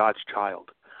 You are God's child.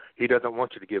 He doesn't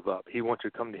want you to give up. He wants you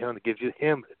to come to him to give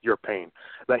him your pain.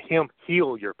 Let him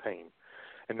heal your pain.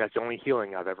 And that's the only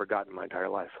healing I've ever gotten in my entire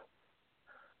life.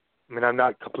 I mean, I'm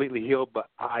not completely healed, but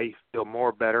I feel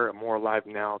more better and more alive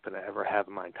now than I ever have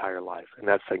in my entire life. And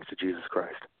that's thanks to Jesus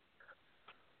Christ.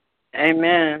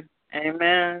 Amen.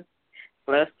 Amen.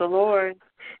 Bless the Lord.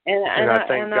 And I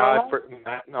thank God for.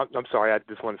 I'm sorry. I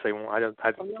just want to say. I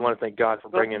want to thank God for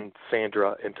bringing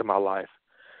Sandra into my life.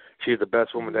 She's the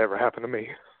best woman that ever happened to me.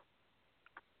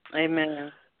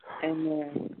 Amen.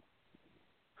 Amen.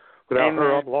 Without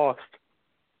her, I'm lost.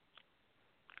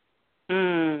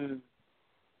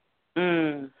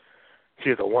 She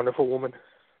is a wonderful woman.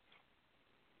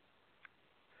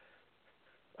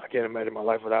 I can't imagine my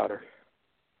life without her.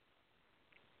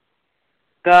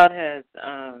 God has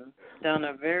done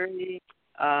a very,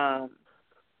 I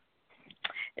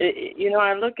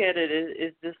look at it,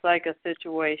 it's just like a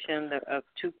situation of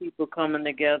two people coming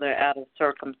together out of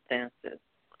circumstances,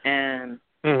 and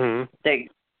they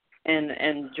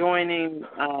and joining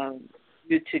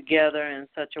you together in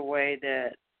such a way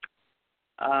that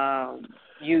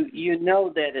you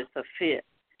know that it's a fit.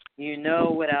 You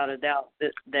know without a doubt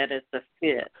that it's a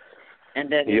fit,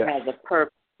 and that it has a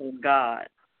purpose in God.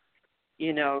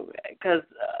 You know, because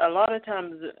a lot of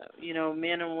times,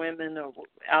 men and women are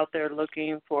out there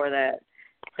looking for that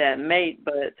mate,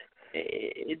 but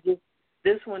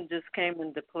this one just came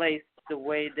into place the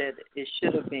way that it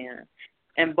should have been.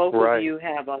 And both of you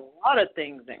have a lot of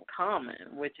things in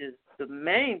common, which is the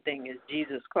main thing is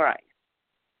Jesus Christ.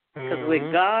 Because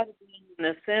with God being in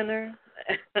the center,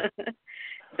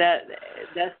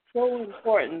 that's so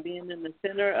important, being in the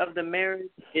center of the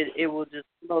marriage. It will just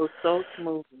flow so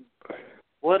smoothly.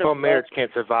 Marriage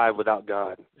can't survive without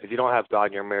God. If you don't have God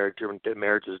in your marriage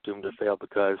is doomed to fail,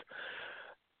 because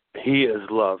he is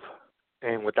love.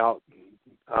 And without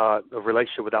a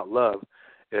relationship without love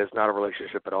is not a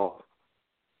relationship at all.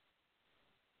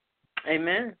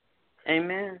 Amen.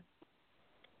 Amen.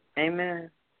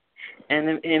 Amen.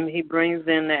 And he brings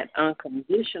in that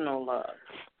unconditional love.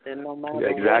 That no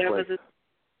matter whatever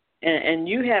and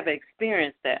you have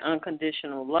experienced that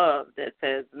unconditional love that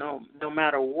says no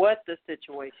matter what the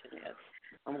situation is,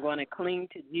 I'm going to cling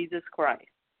to Jesus Christ.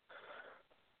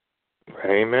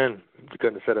 Amen. You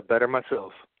couldn't have said it better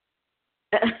myself.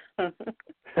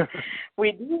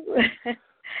 We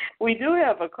do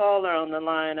have a caller on the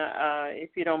line. If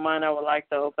you don't mind, I would like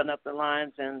to open up the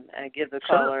lines and give the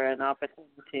caller an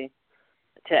opportunity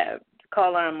to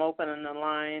caller. I'm opening the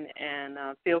line, and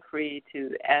feel free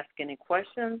to ask any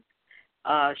questions,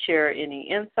 share any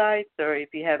insights, or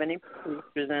if you have any, please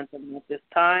present them at this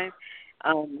time.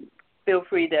 Feel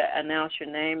free to announce your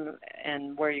name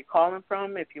and where you're calling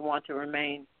from. If you want to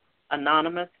remain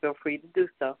anonymous, feel free to do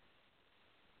so.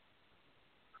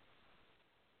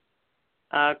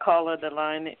 Caller, the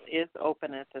line is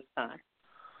open at this time.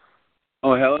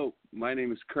 Oh, hello. My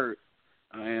name is Kurt.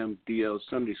 I am DL's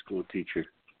Sunday school teacher.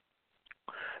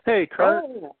 Hey, Kurt.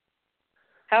 Oh,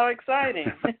 how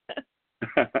exciting.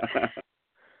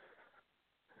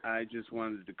 I just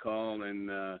wanted to call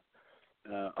and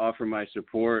offer my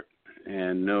support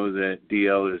and know that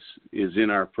DL is in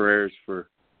our prayers for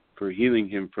healing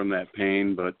him from that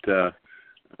pain. But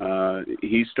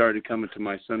he started coming to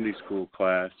my Sunday school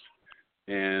class,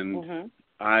 and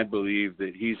I believe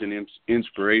that he's an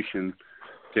inspiration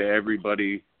to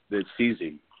everybody that sees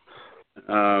him.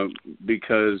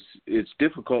 Because it's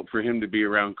difficult for him to be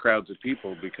around crowds of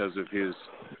people because of his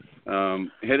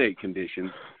headache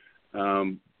condition.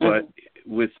 But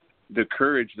with the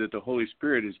courage that the Holy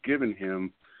Spirit has given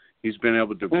him, he's been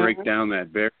able to break down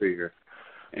that barrier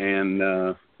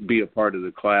and be a part of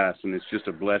the class, and it's just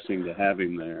a blessing to have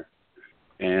him there.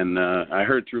 And I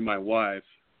heard through my wife,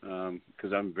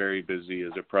 because I'm very busy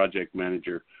as a project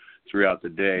manager throughout the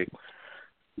day,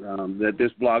 that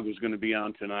this blog was going to be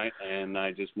on tonight, and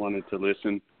I just wanted to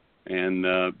listen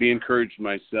and be encouraged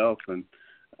myself. And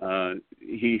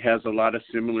he has a lot of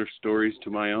similar stories to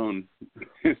my own.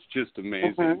 It's just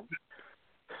amazing.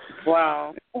 Mm-hmm.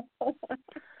 Wow.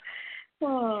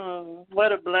 Oh,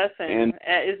 what a blessing. And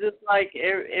it's just like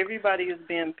everybody is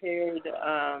being paired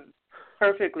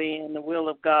perfectly in the will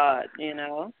of God, you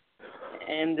know.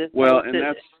 And this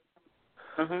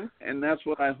and that's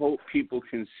what I hope people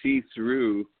can see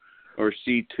through or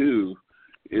see too,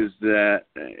 is that,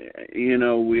 you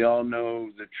know, we all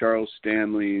know the Charles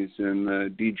Stanleys and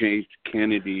the DJ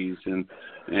Kennedys and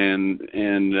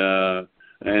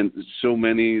so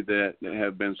many that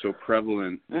have been so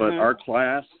prevalent. Mm-hmm. But our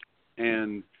class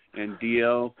and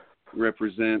DL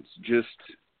represents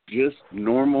just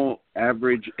normal,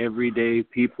 average, everyday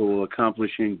people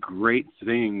accomplishing great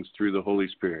things through the Holy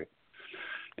Spirit.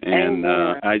 And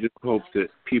I just hope that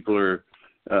people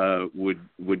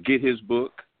would get his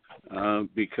book,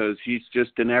 because he's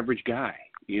just an average guy.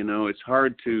 You know, it's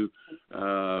hard to,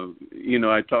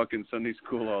 I talk in Sunday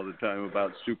school all the time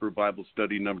about Super Bible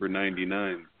Study number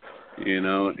 99. You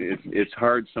know, it's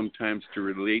hard sometimes to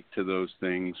relate to those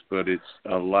things, but it's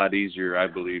a lot easier, I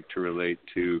believe, to relate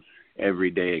to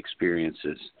everyday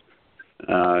experiences.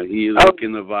 You look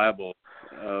in the Bible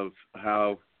of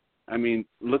how,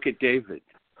 look at David,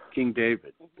 King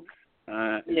David.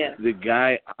 The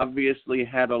guy obviously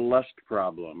had a lust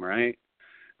problem, right?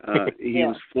 He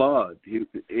was flawed.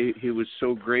 He was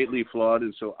so greatly flawed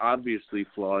and so obviously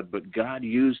flawed, but God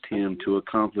used him to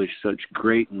accomplish such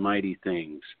great and mighty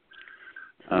things.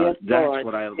 That's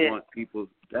what I want people.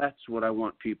 That's what I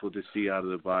want people to see out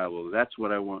of the Bible. That's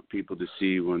what I want people to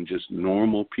see when just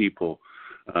normal people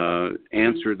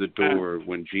answer the door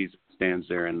when Jesus stands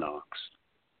there and knocks.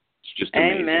 It's just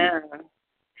amazing. Amen.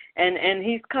 And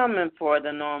he's coming for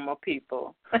the normal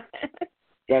people.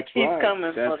 That's he's right.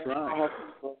 coming That's for the right. normal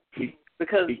people.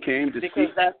 Because he came to because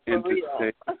seek that's and for real.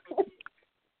 to save.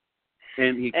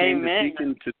 And he came to seek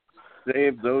and to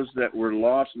save those that were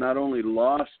lost, not only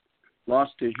lost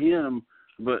to him,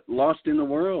 but lost in the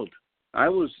world. I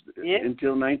was,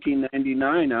 until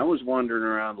 1999, I was wandering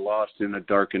around lost in a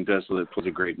dark and desolate place,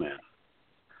 a great man.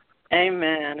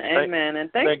 Amen. Amen.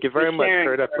 And thank you very much,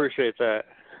 Kurt. I appreciate that.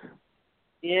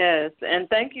 Yes, and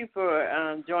thank you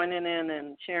for joining in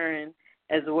and sharing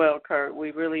as well, Kurt.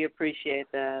 We really appreciate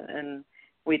that, and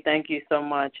we thank you so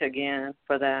much again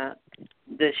for that,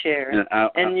 the share.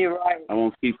 And you're right. I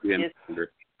won't keep you in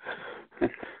longer.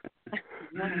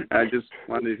 I just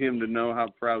wanted him to know how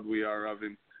proud we are of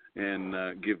him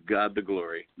and give God the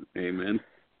glory. Amen.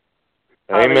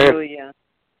 Hallelujah.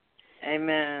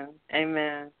 Amen.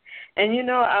 Amen. And, you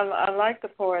know, I like the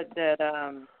part that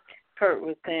Kurt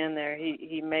was saying there.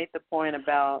 He made the point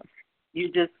about you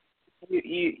just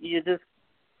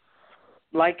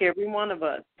like every one of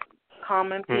us,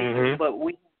 common people, but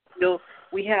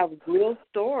we have real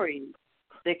stories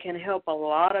that can help a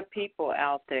lot of people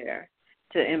out there,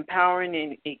 to empower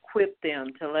and equip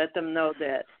them, to let them know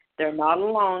that they're not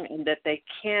alone and that they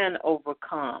can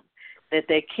overcome, that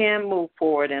they can move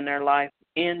forward in their life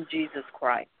in Jesus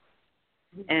Christ.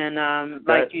 And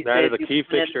like you said, that is a key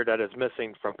fixture that is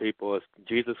missing from people, is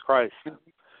Jesus Christ.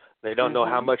 They don't know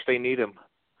how much they need him.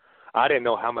 I didn't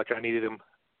know how much I needed him,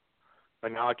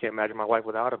 but now I can't imagine my life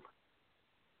without him.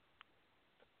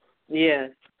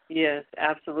 Yes,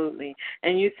 absolutely.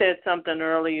 And you said something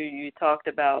earlier. You talked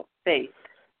about faith.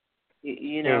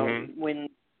 You know, when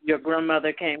your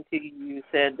grandmother came to you, you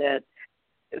said that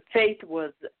faith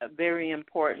was very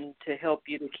important to help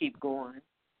you to keep going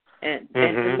and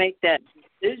to make that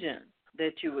decision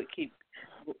that you would keep,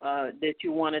 that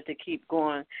you wanted to keep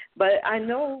going. But I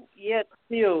know yet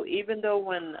still, even though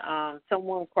when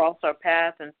someone cross our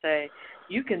path and say,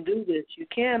 you can do this, you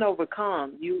can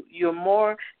overcome, you're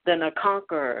more than a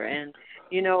conqueror, and,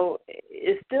 you know,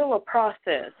 it's still a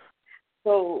process.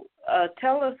 So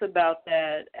tell us about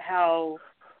that, how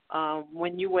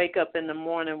when you wake up in the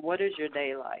morning, what is your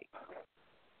day like?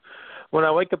 When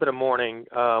I wake up in the morning,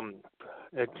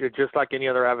 it's just like any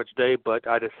other average day, but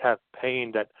I just have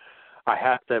pain that I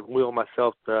have to will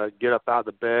myself to get up out of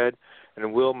the bed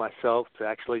and will myself to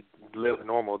actually live a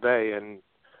normal day. And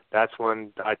that's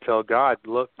when I tell God,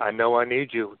 look, I know I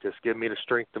need you. Just give me the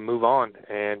strength to move on.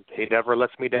 And he never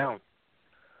lets me down.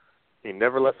 He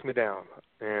never lets me down.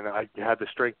 And I have the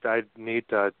strength I need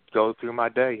to go through my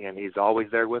day, and he's always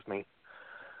there with me.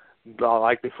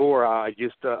 Like before, I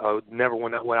used to never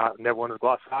wanted to go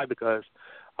outside because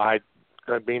I'd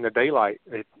be in the daylight.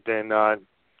 Then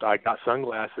I got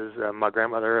sunglasses. My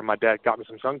grandmother and my dad got me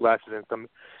some sunglasses and some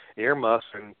earmuffs,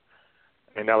 and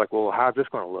they're like, well, how's this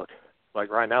going to look? Like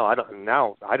right now, I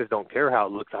just don't care how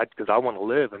it looks, because I want to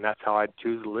live, and that's how I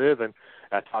choose to live, and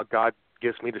that's how God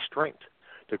gives me the strength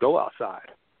to go outside.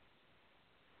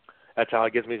 That's how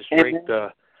He gives me the strength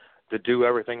to do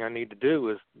everything I need to do.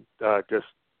 Is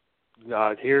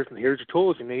here's your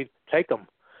tools you need, take them,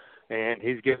 and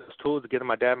He's given us tools to give to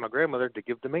my dad and my grandmother to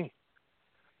give to me.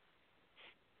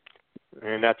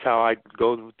 And that's how I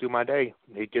go through my day.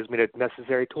 He gives me the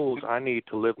necessary tools I need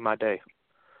to live my day.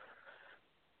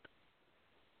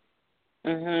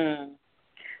 Mhm.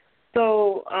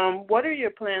 So, what are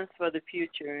your plans for the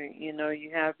future? You know,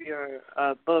 you have your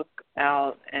book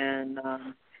out, and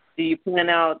do you plan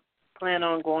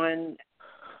on going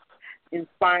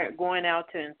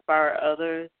out to inspire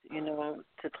others? You know,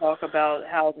 to talk about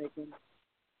how they can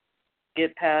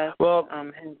get past. Well,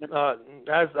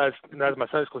 as my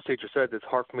Sunday school teacher said, it's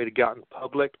hard for me to get out in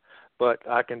public, but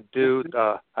I can do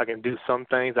some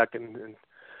things. I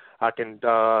can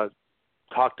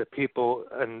talk to people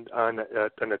in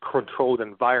a controlled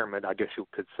environment, I guess you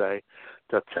could say,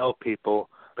 to tell people,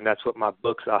 and that's what my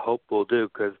books I hope will do.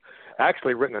 Because I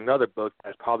actually written another book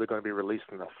that's probably going to be released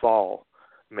in the fall,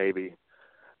 maybe.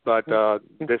 But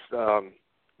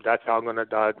that's how I'm going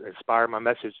to inspire my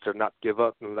message to not give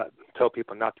up and tell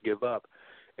people not to give up,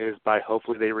 is by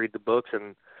hopefully they read the books,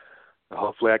 and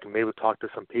hopefully I can maybe talk to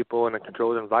some people in a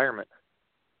controlled environment.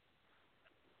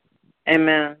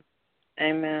 Amen.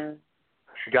 Amen.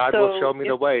 God will show me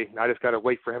the way. I just got to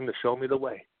wait for Him to show me the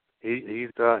way. He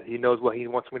knows what He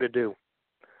wants me to do.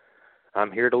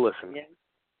 I'm here to listen. Yes.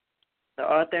 The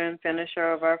author and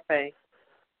finisher of our faith.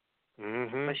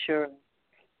 Mm-hmm. For sure.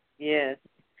 Yes.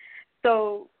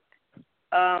 So,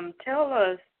 tell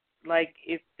us, like,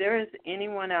 if there is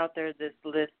anyone out there that's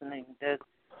listening, that's,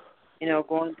 you know,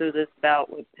 going through this bout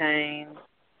with pain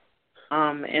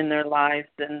in their lives,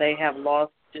 and they have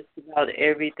lost just about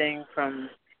everything from,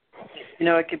 you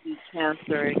know, it could be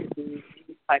cancer, it could be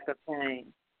any type of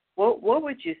pain. What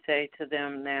would you say to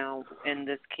them now in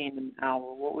this Kingdom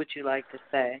Hour? What would you like to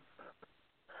say?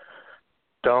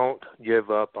 Don't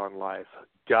give up on life.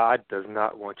 God does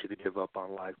not want you to give up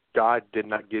on life. God did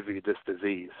not give you this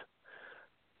disease.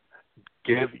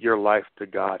 Give your life to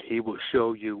God. He will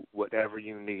show you whatever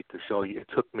you need to show you. It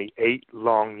took me 8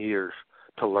 long years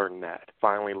to learn that.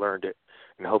 Finally learned it,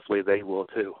 and hopefully they will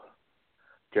too.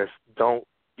 Just don't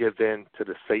give in to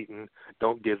the Satan.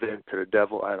 Don't give in to the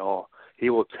devil at all. He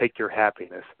will take your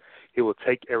happiness. He will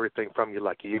take everything from you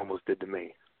like He almost did to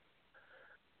me.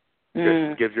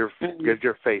 Just give your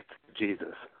faith to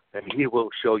Jesus, and He will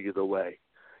show you the way.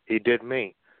 He did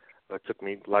me. It took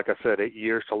me, like I said, 8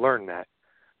 years to learn that,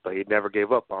 but He never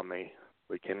gave up on me.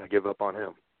 We cannot give up on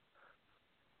Him.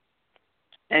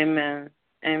 Amen.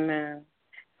 Amen.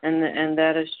 And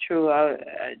that is true.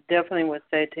 I definitely would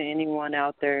say to anyone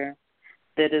out there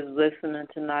that is listening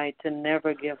tonight to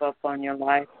never give up on your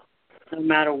life, no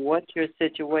matter what your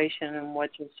situation and what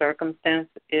your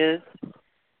circumstances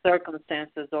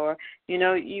are. You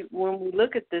know, when we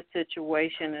look at this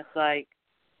situation, it's like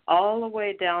all the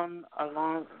way down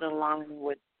along the line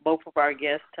with both of our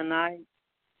guests tonight,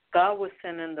 God was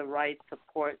sending the right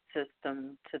support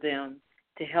system to them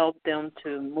to help them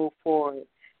to move forward.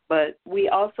 But we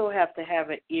also have to have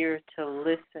an ear to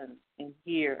listen and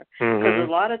hear. Because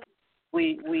a lot of times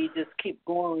we just keep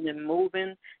going and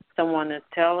moving. Someone is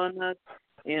telling us,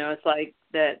 you know, it's like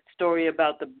that story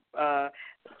about the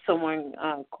someone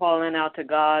calling out to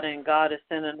God, and God is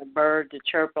sending a bird to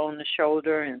chirp on the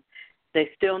shoulder, and they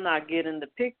still not getting the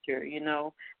picture, you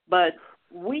know. But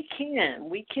we can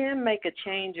make a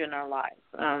change in our life.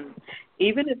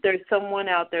 Even if there's someone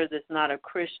out there that's not a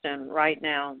Christian right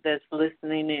now that's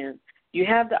listening in, you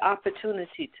have the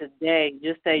opportunity today.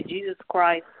 Just say, Jesus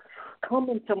Christ, come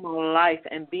into my life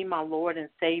and be my Lord and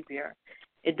Savior.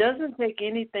 It doesn't take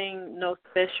anything, no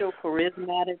special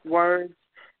charismatic words,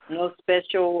 no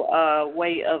special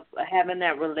way of having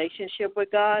that relationship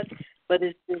with God, but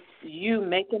it's just you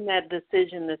making that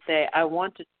decision to say, I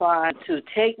want to try to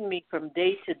take me from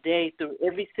day to day through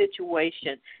every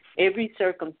situation, every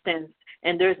circumstance,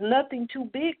 and there's nothing too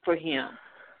big for Him.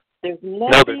 There's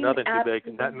nothing too big.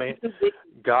 And that means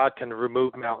God can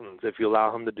remove mountains if you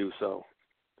allow Him to do so.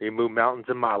 He moved mountains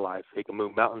in my life. He can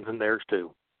move mountains in theirs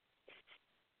too.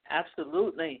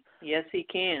 Absolutely. Yes, He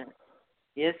can.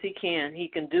 Yes, He can. He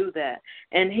can do that.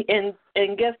 And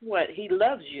guess what? He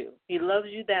loves you. He loves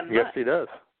you that much. Yes, He does.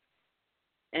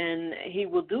 And He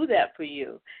will do that for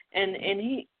you. And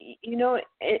He, you know,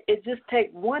 it just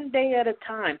takes one day at a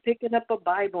time, picking up a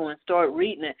Bible and start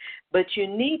reading it. But you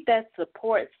need that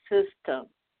support system.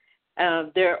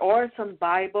 There are some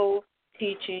Bible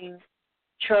teaching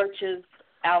churches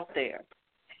out there.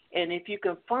 And if you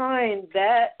can find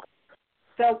that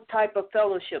type of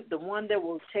fellowship, the one that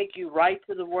will take you right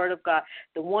to the Word of God,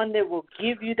 the one that will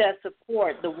give you that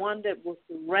support, the one that will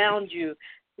surround you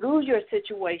through your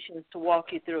situations to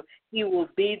walk you through, He will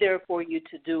be there for you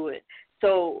to do it.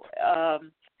 So,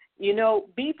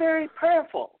 be very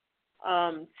prayerful,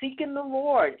 seeking the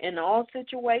Lord in all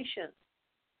situations.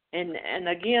 And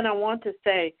again, I want to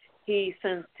say, He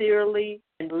sincerely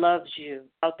loves you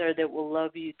out there that will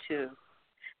love you too.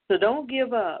 So don't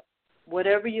give up.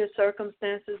 Whatever your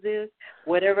circumstances is,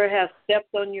 whatever has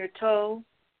stepped on your toe,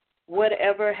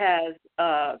 whatever has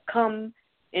come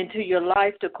into your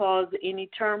life to cause any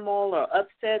turmoil or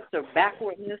upsets or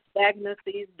backwardness,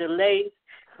 stagnancies, delays,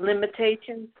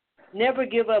 limitations, never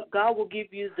give up. God will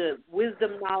give you the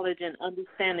wisdom, knowledge, and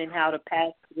understanding how to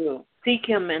pass through. Seek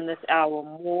Him in this hour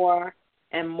more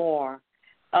and more.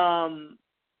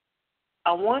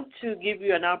 I want to give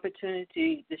you an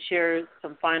opportunity to share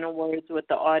some final words with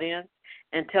the audience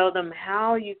and tell them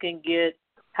how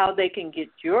they can get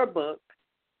your book,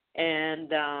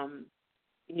 and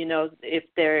if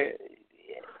they're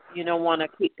want to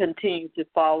continue to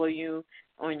follow you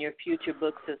on your future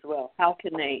books as well. How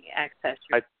can they access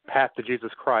your Path to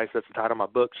Jesus Christ? That's the title of my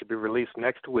book. Should be released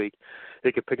next week.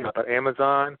 You can pick it up at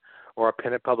Amazon or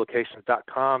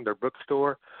PennantPublications.com, their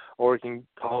bookstore, or you can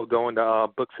go into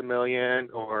Books A Million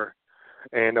or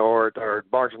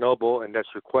Barnes & Noble and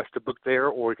just request a book there,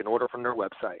 or you can order from their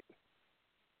website.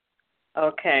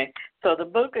 Okay. So the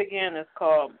book, again, is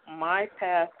called My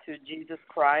Path to Jesus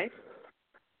Christ.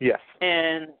 Yes.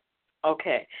 And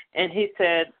he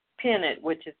said Pennant,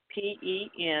 which is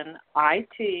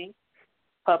PENIT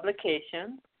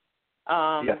Publications.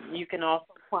 Yes. You can also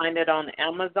find it on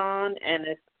Amazon, and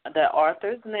the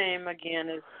author's name, again,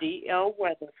 is D.L.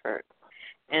 Weatherford,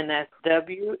 and that's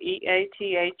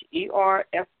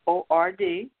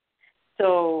WEATHERFORD.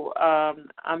 So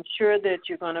I'm sure that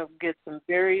you're going to get some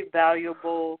very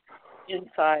valuable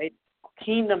insight,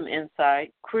 kingdom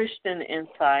insight, Christian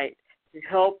insight to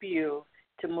help you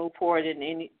to move forward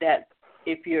in that.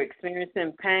 If you're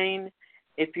experiencing pain,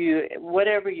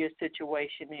 whatever your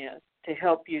situation is, to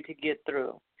help you to get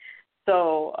through.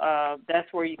 So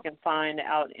that's where you can find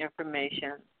out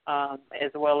information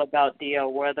as well about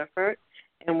D.L. Weatherford.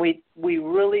 And we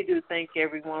really do thank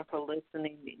everyone for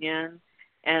listening in.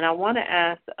 And I want to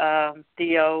ask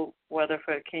D.L.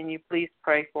 Weatherford, can you please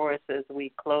pray for us as we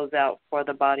close out for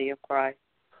the body of Christ?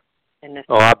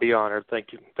 I'll be honored.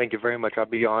 Thank you. Thank you very much. I'll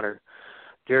be honored.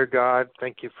 Dear God,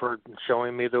 thank you for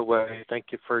showing me the way.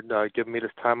 Thank you for giving me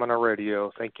this time on the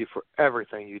radio. Thank you for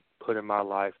everything you put in my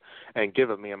life and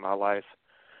given me in my life.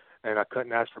 And I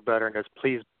couldn't ask for better. And just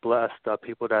please bless the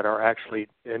people that are actually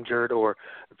injured or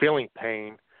feeling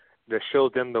pain, to show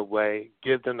them the way,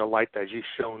 give them the light that you've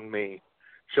shown me.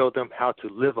 Show them how to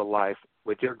live a life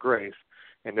with your grace,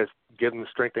 and just give them the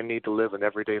strength they need to live an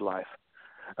everyday life.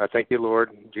 Thank you,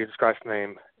 Lord. In Jesus Christ's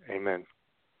name, amen.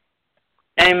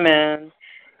 Amen.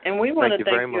 And we want to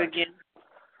thank you much. again.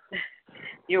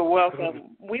 You're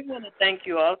welcome. We want to thank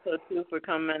you also, too, for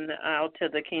coming out to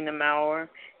the Kingdom Hour.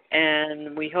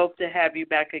 And we hope to have you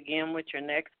back again with your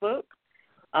next book.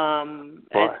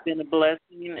 It's been a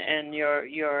blessing, and your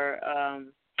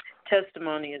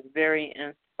testimony is very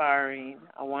inspiring.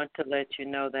 I want to let you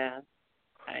know that.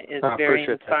 It's very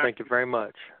inspiring. That. Thank you very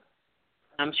much.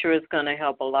 I'm sure it's going to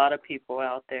help a lot of people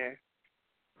out there.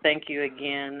 Thank you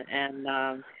again. And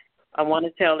I want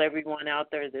to tell everyone out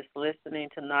there that's listening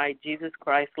tonight, Jesus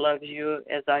Christ loves you,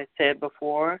 as I said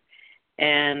before,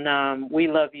 and we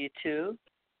love you too.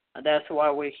 That's why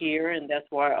we're here, and that's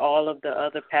why all of the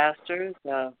other pastors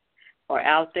are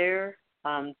out there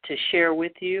to share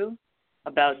with you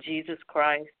about Jesus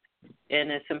Christ.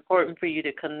 And it's important for you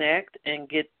to connect and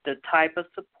get the type of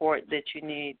support that you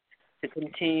need to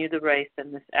continue the race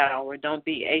in this hour. Don't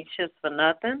be anxious for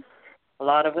nothing. A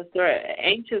lot of us are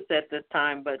anxious at this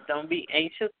time, but don't be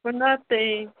anxious for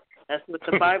nothing. That's what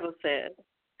the Bible says.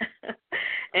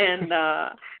 And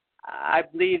I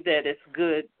believe that it's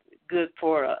good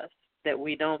for us that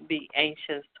we don't be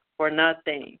anxious for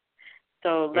nothing.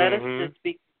 So let us just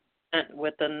be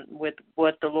with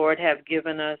what the Lord have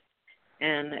given us,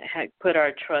 and put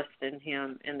our trust in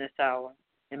Him in this hour,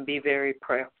 and be very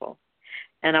prayerful.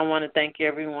 And I want to thank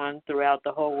everyone throughout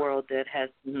the whole world that has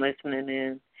been listening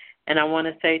in. And I want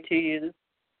to say to you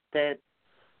that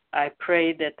I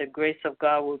pray that the grace of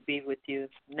God will be with you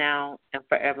now and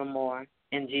forevermore.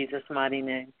 In Jesus' mighty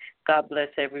name. God bless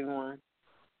everyone.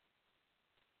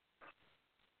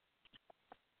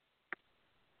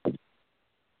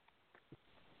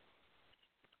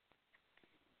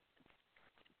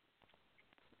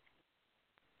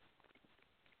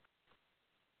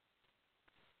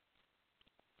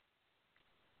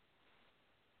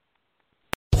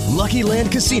 Lucky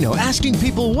Land Casino, asking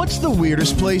people, what's the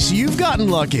weirdest place you've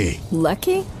gotten lucky?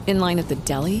 Lucky? In line at the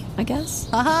deli, I guess?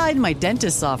 Aha, in my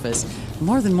dentist's office.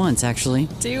 More than once, actually.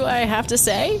 Do I have to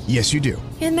say? Yes, you do.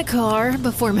 In the car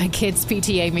before my kids'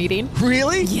 PTA meeting.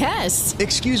 Really? Yes.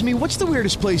 Excuse me, what's the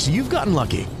weirdest place you've gotten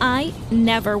lucky? I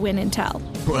never win and tell.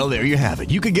 Well, there you have it.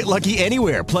 You can get lucky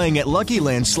anywhere, playing at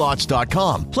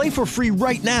LuckyLandSlots.com. Play for free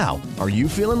right now. Are you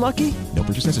feeling lucky? No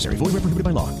purchase necessary. Void where prohibited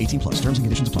by law. 18+. Terms and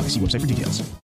conditions apply. See website for details.